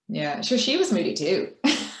 Yeah. Sure, she was moody too.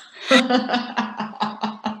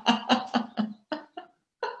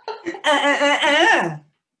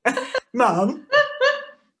 Mom.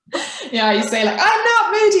 Yeah, you say like, I'm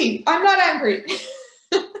not moody. I'm not angry.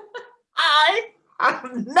 I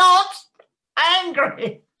am not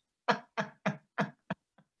angry.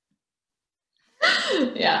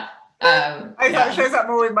 Yeah. I shows up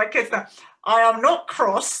more with my kids now. I am not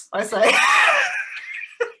cross, I say.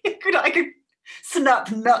 I could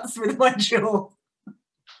snap nuts with my jaw.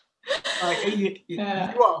 Like, you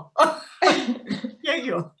are. Yeah,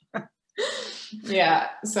 you are. Yeah,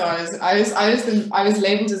 so I was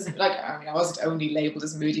labeled as, like, I mean, I wasn't only labeled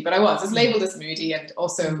as moody, but I was labeled as moody, and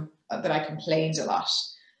also that I complained a lot.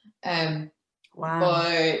 Wow.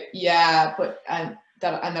 But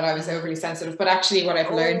that I was overly sensitive. But actually what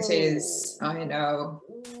I've learned is, I know,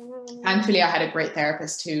 thankfully I had a great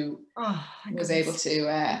therapist who was able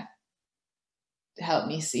to help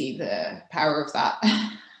me see the power of that.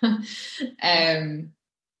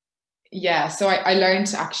 So I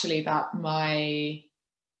learned actually that I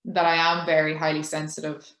am very highly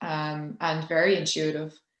sensitive and very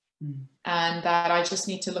intuitive, and that I just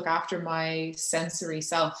need to look after my sensory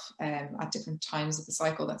self at different times of the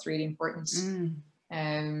cycle. That's really important. So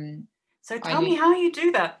tell me how you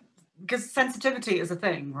do that, because sensitivity is a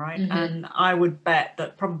thing, right? Mm-hmm. And I would bet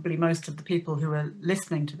that probably most of the people who are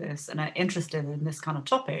listening to this and are interested in this kind of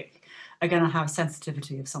topic are going to have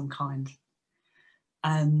sensitivity of some kind.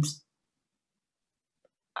 And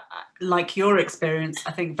like your experience,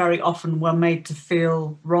 I think very often we're made to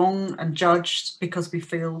feel wrong and judged because we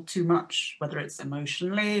feel too much, whether it's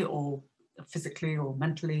emotionally or physically or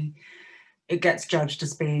mentally. It gets judged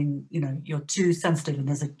as being, you're too sensitive and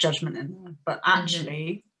there's a judgment in there. But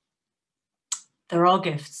actually, there are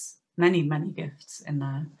gifts, many, many gifts in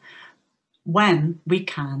there, when we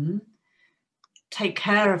can take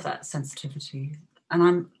care of that sensitivity. And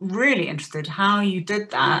I'm really interested how you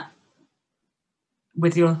did that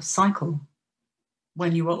with your cycle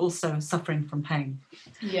when you were also suffering from pain.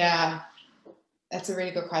 Yeah, that's a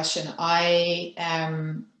really good question. I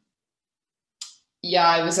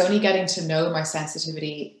was only getting to know my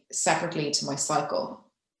sensitivity separately to my cycle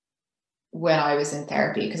when I was in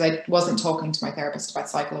therapy, because I wasn't talking to my therapist about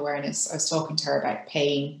cycle awareness. I was talking to her about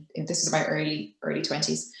pain. This was my early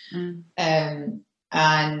 20s. And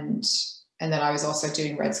then I was also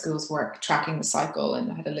doing Red School's work, tracking the cycle, and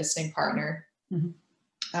I had a listening partner.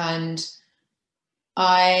 And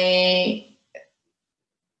I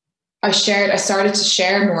started to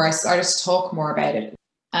share more. I started to talk more about it.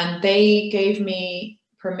 And they gave me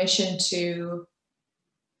permission to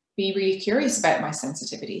be really curious about my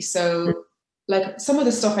sensitivity. So like some of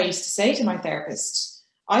the stuff I used to say to my therapist,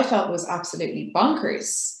 I felt was absolutely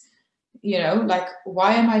bonkers. Like,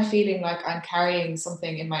 why am I feeling like I'm carrying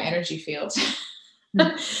something in my energy field?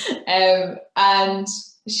 And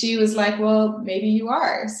she was like, well, maybe you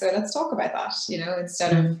are. So let's talk about that,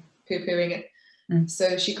 instead of poo-pooing it.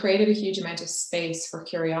 So she created a huge amount of space for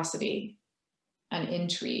curiosity and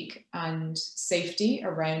intrigue and safety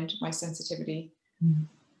around my sensitivity.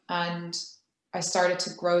 And I started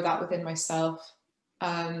to grow that within myself.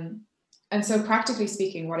 And so practically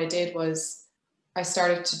speaking, what I did was I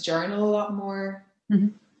started to journal a lot more.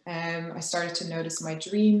 I started to notice my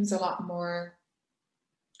dreams a lot more.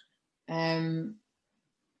 I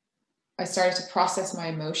started to process my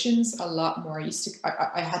emotions a lot more.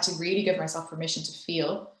 I had to really give myself permission to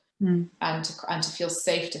feel and to feel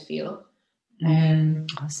safe to feel.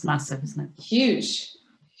 That's massive, isn't it? Huge.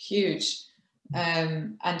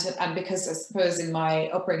 And because I suppose in my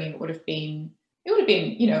upbringing it would have been,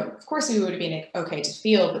 of course we would have been okay to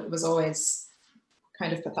feel, but it was always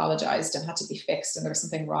kind of pathologized and had to be fixed, and there was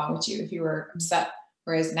something wrong with you if you were upset.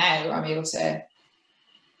 Whereas now I'm able to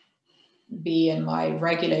be in my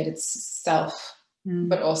regulated self,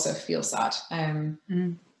 but also feel sad. And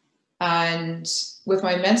with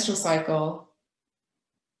my menstrual cycle,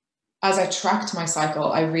 as I tracked my cycle,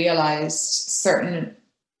 I realized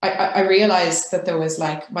I realized that there was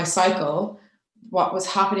like my cycle, what was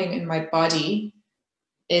happening in my body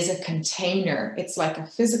is a container. It's like a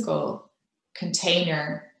physical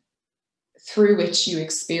container through which you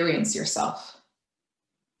experience yourself.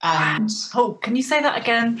 And can you say that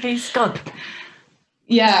again, please? God.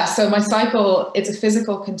 Yeah, so my cycle, it's a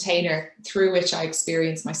physical container through which I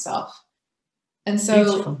experience myself. And so,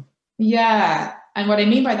 beautiful. Yeah. And what I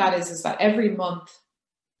mean by that is that every month,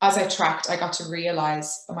 as I tracked, I got to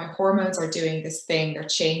realize that my hormones are doing this thing, they're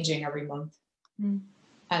changing every month.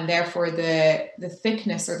 And therefore the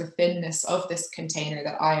thickness or the thinness of this container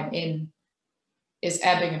that I am in is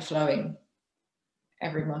ebbing and flowing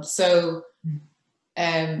every month. So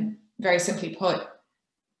very simply put,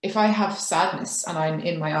 if I have sadness and I'm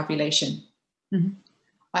in my ovulation,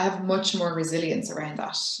 I have much more resilience around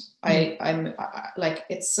that. I'm like,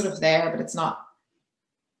 it's sort of there, but it's not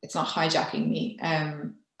hijacking me.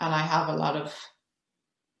 And I have a lot of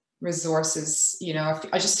resources,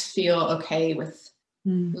 I just feel okay with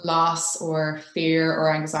loss or fear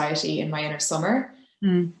or anxiety in my inner summer.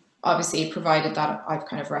 Obviously, provided that I've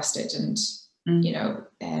kind of rested and,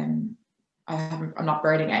 I'm not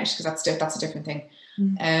burning out, because that's a different thing.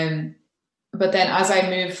 But then as I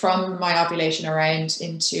move from my ovulation around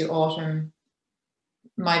into autumn,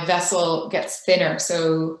 my vessel gets thinner.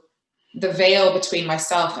 So the veil between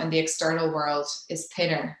myself and the external world is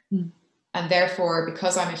thinner. And therefore,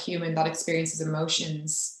 because I'm a human that experiences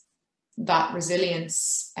emotions, that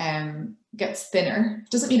resilience gets thinner.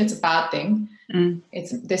 Doesn't mean it's a bad thing.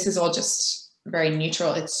 This is all just very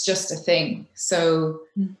neutral. It's just a thing. So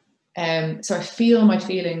so I feel my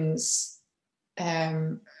feelings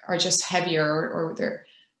are just heavier, or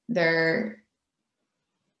they're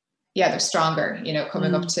stronger, you know,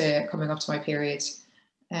 coming up to my period.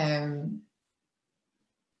 And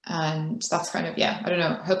that's kind of, I don't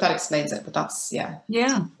know, I hope that explains it, but that's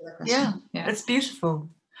it's beautiful.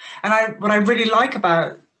 And what I really like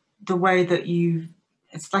about the way that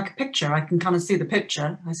it's like a picture, I can kind of see the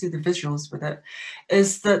picture, I see the visuals with it,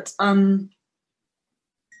 is that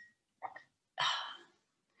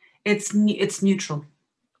it's neutral.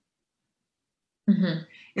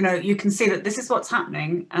 You know, you can see that this is what's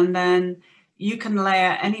happening, and then you can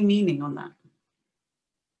layer any meaning on that.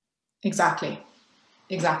 Exactly.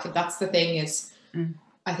 That's the thing, is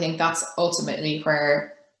I think that's ultimately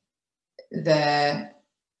where the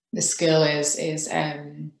skill is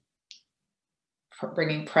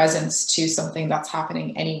bringing presence to something that's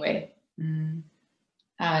happening anyway,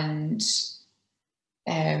 and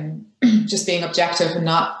just being objective and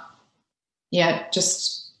not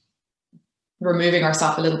just removing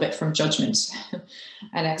ourselves a little bit from judgment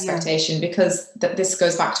and expectation, because this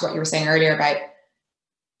goes back to what you were saying earlier about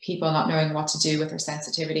people not knowing what to do with their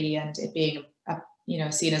sensitivity and it being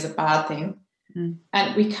seen as a bad thing.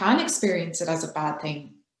 And we can experience it as a bad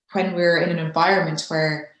thing when we're in an environment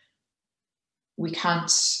where we can't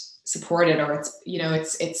support it, or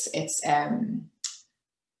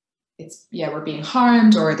we're being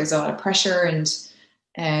harmed, or there's a lot of pressure, and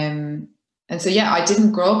so I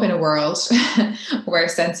didn't grow up in a world where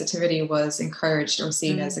sensitivity was encouraged or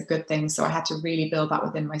seen as a good thing, so I had to really build that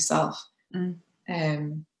within myself.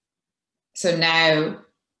 So now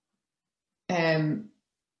I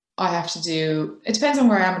have to do, it depends on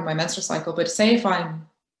where I am in my menstrual cycle, but say if I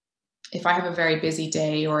have a very busy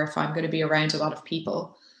day, or if I'm going to be around a lot of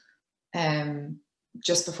people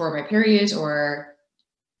just before my period, or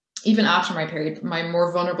even after my period, my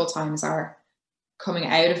more vulnerable times are coming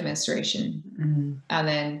out of menstruation and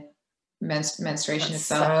then menstruation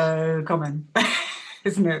itself. So common,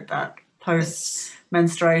 isn't it? That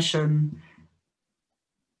post-menstruation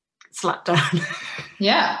slap down.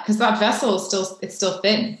 Because that vessel is still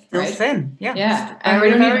thin, right? Still thin, yeah. And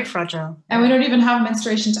very, very fragile. And we don't even have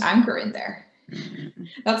menstruation to anchor in there.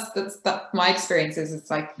 That's my experience is,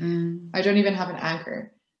 it's like I don't even have an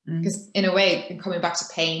anchor, because in a way, coming back to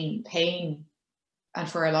pain, and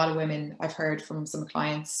for a lot of women, I've heard from some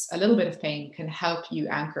clients, a little bit of pain can help you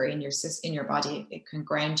anchor in your body. It can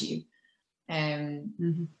ground you.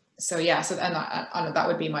 So that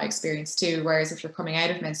would be my experience too. Whereas if you're coming out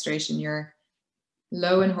of menstruation, you're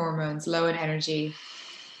low in hormones, low in energy,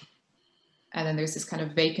 and then there's this kind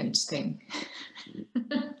of vacant thing.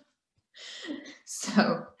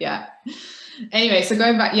 So anyway, so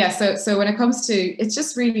going back, so when it comes to, it's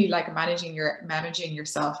just really like managing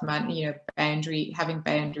yourself, having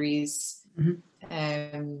boundaries,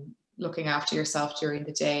 looking after yourself during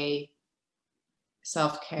the day,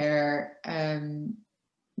 self-care,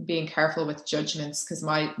 being careful with judgments, because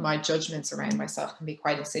my judgments around myself can be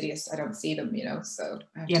quite insidious. I don't see them, so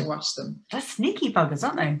I have to watch them. They're sneaky buggers,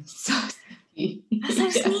 aren't they? So sneaky. They're so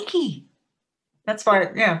sneaky. That's why,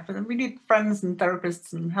 we need friends and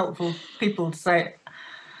therapists and helpful people to say,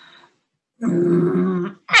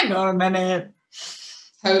 hang on a minute.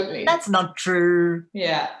 Totally. That's not true.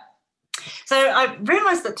 Yeah. So I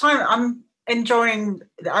realised that I'm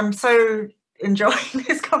so enjoying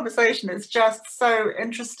this conversation. It's just so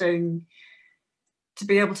interesting to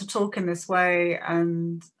be able to talk in this way,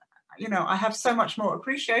 and I have so much more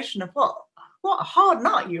appreciation of what a hard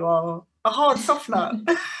nut you are, a hard soft nut.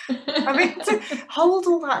 I mean, to hold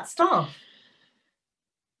all that stuff.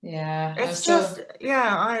 Yeah, it's just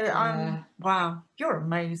I'm wow, you're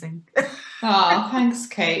amazing. Oh, thanks,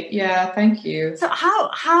 Kate. Yeah, thank you. So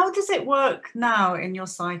how does it work now in your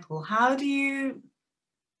cycle? How do you,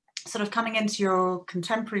 sort of coming into your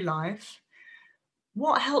contemporary life,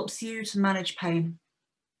 what helps you to manage pain?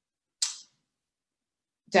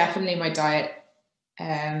 Definitely my diet.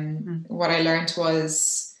 What I learned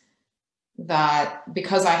was that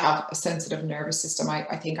because I have a sensitive nervous system,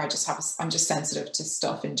 I think I'm just sensitive to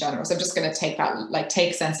stuff in general. So I'm just going to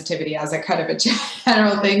take sensitivity as a kind of a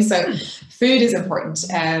general thing. So food is important.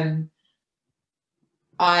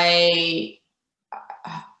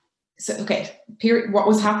 What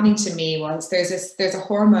was happening to me was there's a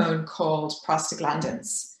hormone called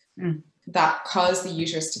prostaglandins that cause the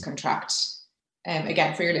uterus to contract.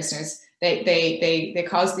 Again, for your listeners, they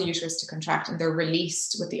cause the uterus to contract, and they're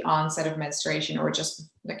released with the onset of menstruation, or just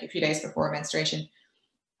like a few days before menstruation.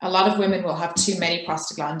 a lot of women will have too many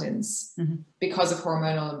prostaglandins because of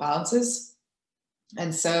hormonal imbalances.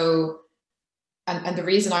 And so, and the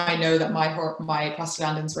reason I know that my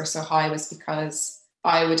prostaglandins were so high was because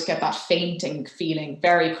I would get that fainting feeling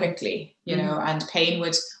very quickly, you know, and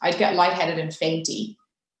I'd get lightheaded and fainty,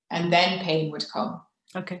 and then pain would come.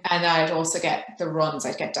 Okay. And I'd also get the runs,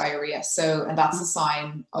 I'd get diarrhea. So, and that's a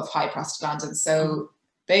sign of high prostaglandins. So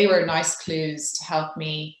they were nice clues to help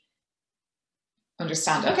me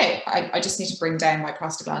understand, okay, I just need to bring down my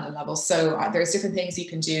prostaglandin levels. So there's different things you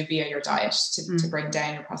can do via your diet to bring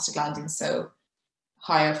down your prostaglandins. So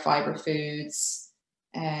higher fiber foods,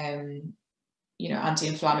 you know,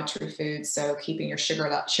 anti-inflammatory foods. So keeping your sugar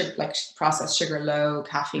like processed sugar low,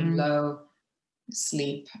 caffeine low,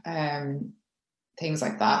 sleep, things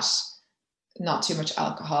like that. Not too much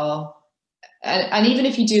alcohol. And even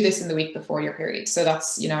if you do this in the week before your period, so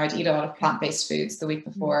that's, you know, I'd eat a lot of plant-based foods the week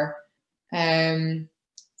before.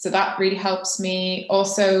 So that really helps me.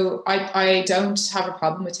 Also, I don't have a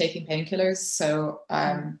problem with taking painkillers. So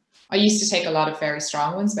I used to take a lot of very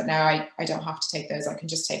strong ones, but now I don't have to take those. I can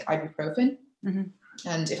just take ibuprofen.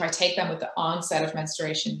 And if I take them with the onset of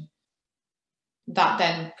menstruation, that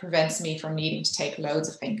then prevents me from needing to take loads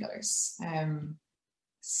of painkillers.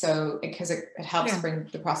 So because it helps bring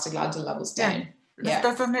the prostaglandin levels down.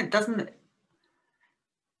 Doesn't it?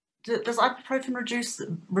 Does ibuprofen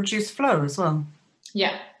reduce flow as well?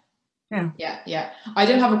 Yeah. I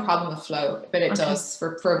don't have a problem with flow, but it does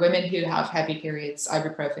for women who have heavy periods.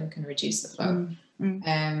 Ibuprofen can reduce the flow.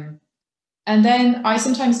 And then I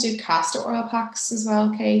sometimes do castor oil packs as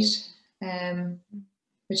well, Kate,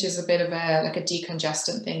 which is a bit of a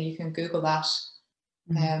decongestant thing. You can Google that.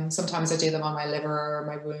 Sometimes I do them on my liver or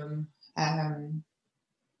my womb.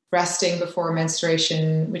 Resting before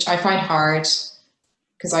menstruation, which I find hard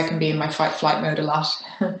because I can be in my fight-flight mode a lot.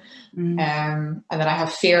 And then I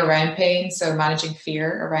have fear around pain, so managing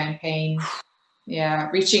fear around pain. Yeah,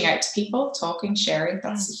 reaching out to people, talking, sharing,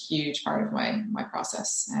 that's a huge part of my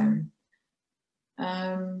process.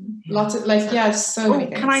 Lots of so many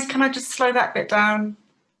things. Can I just slow that bit down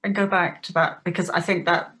and go back to that, because I think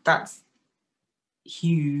that's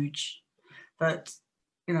huge. But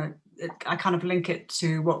you know, I kind of link it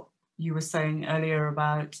to what you were saying earlier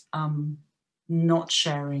about not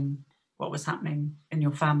sharing what was happening in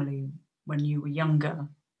your family when you were younger,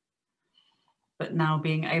 but now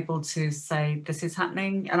being able to say this is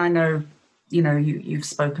happening. And I know, you know, you've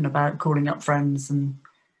spoken about calling up friends and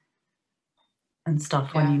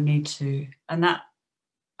stuff when you need to, and that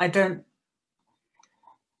I don't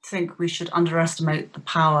think we should underestimate the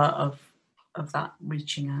power of that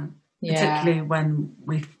reaching out, particularly when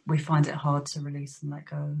we find it hard to release and let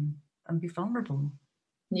go and be vulnerable.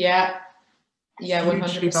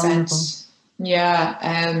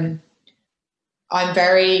 100%. I'm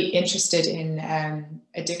very interested in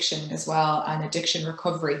addiction as well, and addiction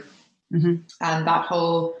recovery, and that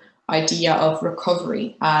whole idea of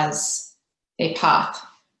recovery as a path,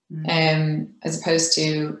 as opposed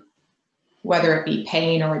to whether it be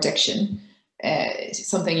pain or addiction. It's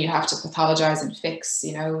something you have to pathologize and fix,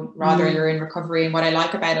 you know, rather you're in recovery. And what I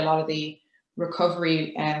like about a lot of the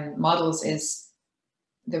recovery models is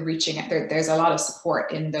the reaching out. There's a lot of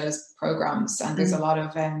support in those programs, and there's a lot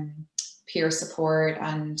of peer support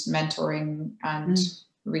and mentoring and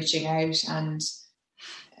reaching out, and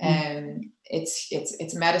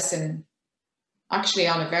it's medicine actually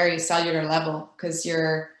on a very cellular level, because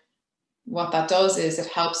what that does is it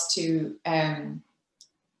helps to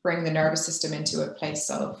bring the nervous system into a place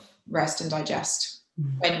of rest and digest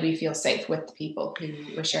when we feel safe with the people who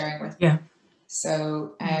we're sharing with.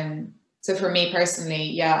 So so for me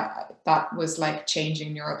personally, that was like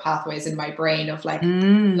changing neural pathways in my brain of like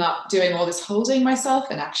not doing all this holding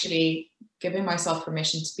myself and actually giving myself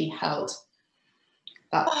permission to be held.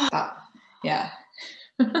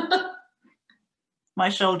 My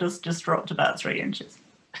shoulders just dropped about 3 inches.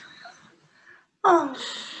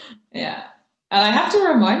 Yeah. And I have to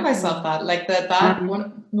remind myself that, like that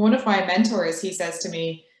one of my mentors, he says to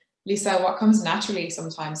me, Lisa, what comes naturally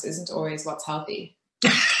sometimes isn't always what's healthy.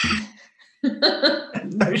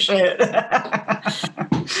 No shit.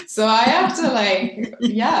 So I have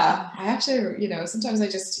to you know, sometimes I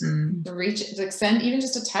just reach, like send even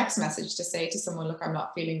just a text message to say to someone, look, I'm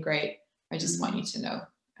not feeling great. I just want you to know.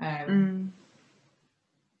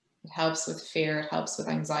 It helps with fear. It helps with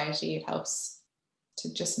anxiety. It helps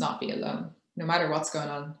to just not be alone, no matter what's going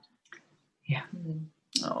on. Yeah.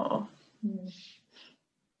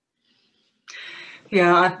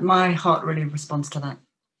 Yeah, my heart really responds to that.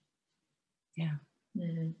 Yeah.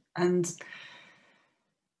 And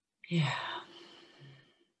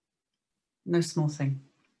no small thing.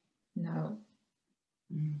 No.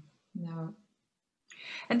 No.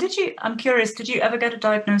 And I'm curious, did you ever get a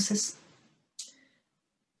diagnosis?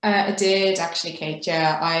 I did actually, Kate.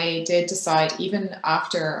 Yeah, I did decide, even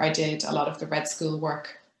after I did a lot of the red school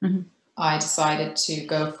work, I decided to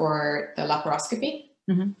go for the laparoscopy,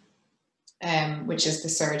 which is the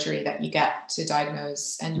surgery that you get to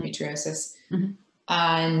diagnose endometriosis.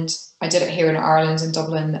 And I did it here in Ireland, in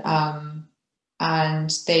Dublin. And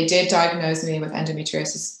they did diagnose me with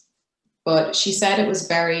endometriosis, but she said it was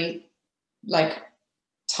very, like,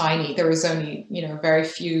 tiny. There was only, very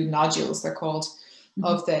few nodules, they're called,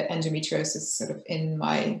 of the endometriosis sort of in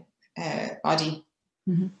my body.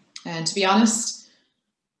 And to be honest,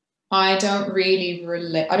 I don't really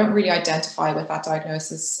identify with that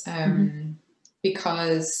diagnosis,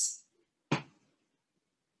 because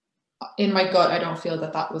in my gut, I don't feel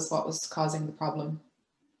that was what was causing the problem.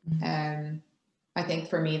 I think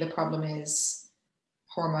for me, the problem is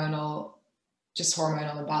hormonal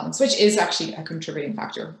imbalance, which is actually a contributing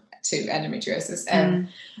factor to endometriosis.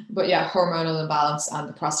 But yeah, hormonal imbalance and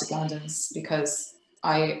the prostaglandins, because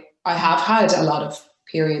I have had a lot of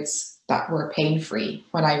periods that were pain-free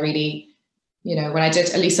when I really, when I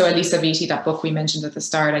did Elisa Vitti, that book we mentioned at the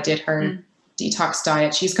start, I did her detox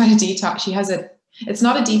diet. She's got a detox. It's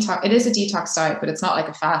not a detox. It is a detox diet, but it's not like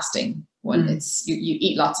a fasting one. It's you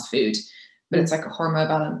eat lots of food, but it's like a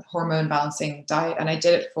hormone balancing diet. And I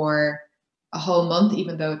did it for a whole month,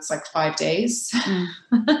 even though it's like 5 days.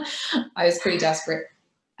 I was pretty desperate.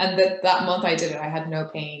 And that month I did it, I had no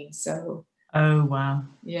pain. So. Oh, wow.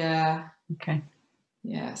 Yeah. Okay.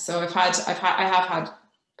 Yeah. So I have had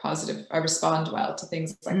positive, I respond well to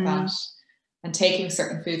things like that. And taking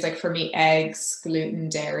certain foods, like for me, eggs, gluten,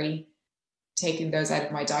 dairy, taking those out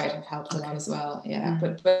of my diet have helped a lot as well. Yeah.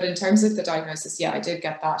 But in terms of the diagnosis, yeah, I did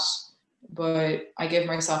get that, but I give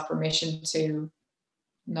myself permission to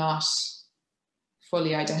not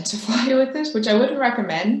fully identify with it, which I wouldn't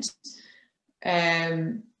recommend.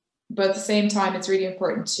 But at the same time, it's really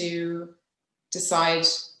important to decide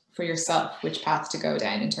for yourself which path to go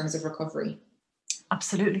down in terms of recovery.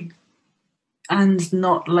 Absolutely. And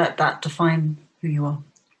not let that define who you are.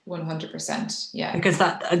 100%. Yeah. Because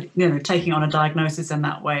that, taking on a diagnosis in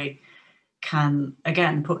that way can,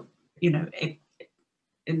 again, put, it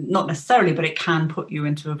not necessarily, but it can put you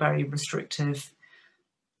into a very restrictive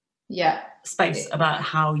space about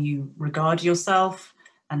how you regard yourself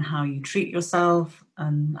and how you treat yourself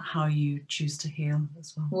and how you choose to heal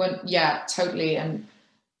as well. Yeah, totally. And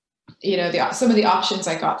some of the options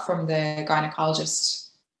I got from the gynecologist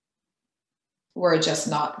were just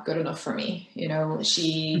not good enough for me.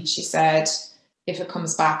 She said, if it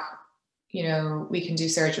comes back, we can do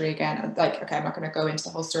surgery again. Like, okay, I'm not going to go into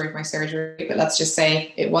the whole story of my surgery, but let's just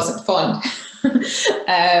say it wasn't fun.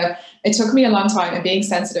 It took me a long time, and being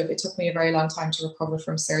sensitive, it took me a very long time to recover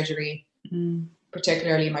from surgery,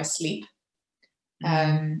 particularly my sleep.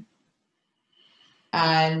 And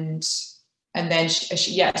then they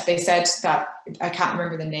said that, I can't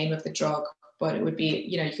remember the name of the drug, but it would be,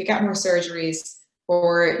 you could get more surgeries,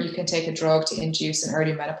 or you can take a drug to induce an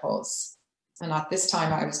early menopause. And at this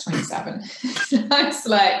time I was 27. I was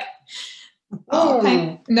like,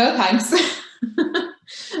 no thanks.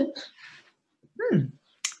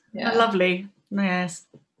 Yeah. Lovely. Yes.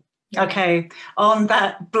 Okay. On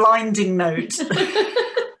that blinding note,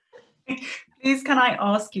 please can I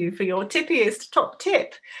ask you for your tippiest top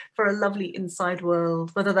tip for a lovely inside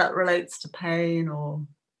world, whether that relates to pain or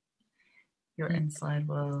your inside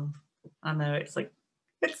world? I know it's like,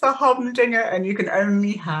 it's a humdinger and you can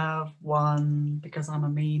only have one, because I'm a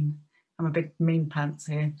big mean pants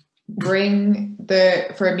here. For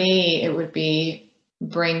me, it would be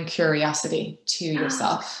bring curiosity to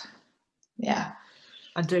yourself. Yeah.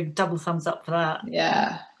 I'm doing double thumbs up for that.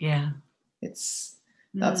 Yeah. Yeah. That's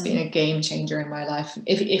been a game changer in my life.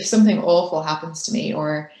 If something awful happens to me,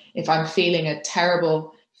 or if I'm feeling a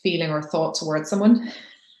terrible feeling or thought towards someone,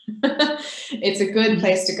 it's a good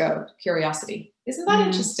place to go. Curiosity. Isn't that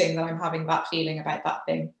interesting that I'm having that feeling about that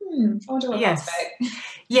thing? I wonder what that's about.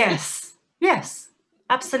 Yes,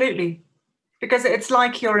 absolutely. Because it's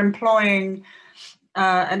like you're employing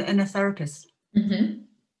an inner therapist.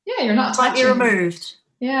 Yeah, you're not slightly removed.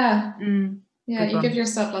 Yeah. Yeah, you give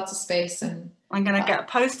yourself lots of space. And I'm going to get a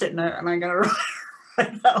Post-it note and I'm going to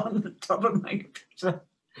write that on the top of my computer.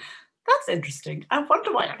 That's interesting. I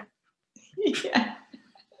wonder why. Yeah.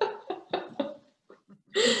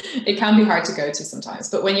 It can be hard to go to sometimes,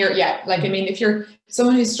 but when you're, if you're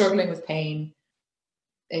someone who's struggling with pain,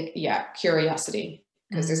 curiosity,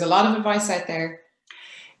 because there's a lot of advice out there.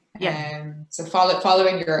 So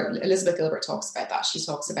following Elizabeth Gilbert talks about that. She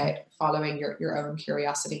talks about following your own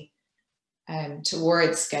curiosity.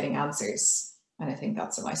 towards getting answers. And I think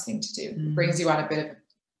that's a nice thing to do. It brings Mm. you on a bit of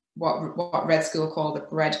what Red School call the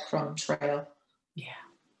breadcrumb trail. Yeah,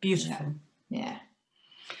 beautiful. Yeah.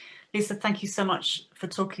 Lisa, thank you so much for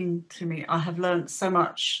talking to me. I have learned so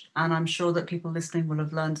much, and I'm sure that people listening will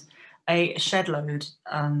have learned a shed load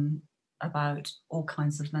about all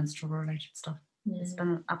kinds of menstrual related stuff. It's been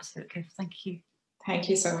an absolute gift. Thank you. Thank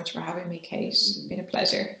you so much for having me, Kate. It's been a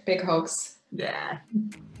pleasure. Big hugs. Yeah.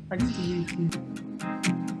 Thanks to you too.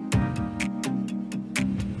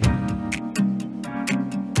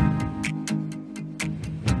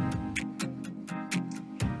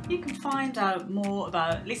 You can find out more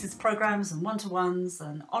about Lisa's programs and one-to-ones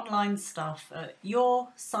and online stuff at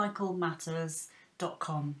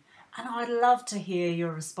yourcyclematters.com. And I'd love to hear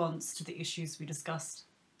your response to the issues we discussed.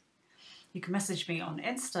 You can message me on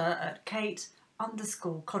Insta at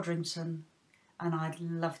Kate_Codrington, and I'd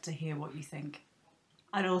love to hear what you think.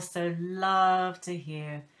 I'd also love to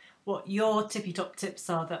hear what your tippy-top tips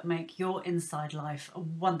are that make your inside life a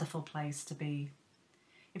wonderful place to be.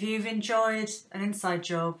 If you've enjoyed An Inside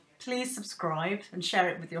Job, please subscribe and share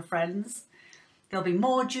it with your friends. There'll be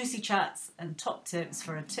more juicy chats and top tips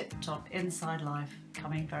for a tip-top inside life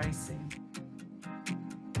coming very soon.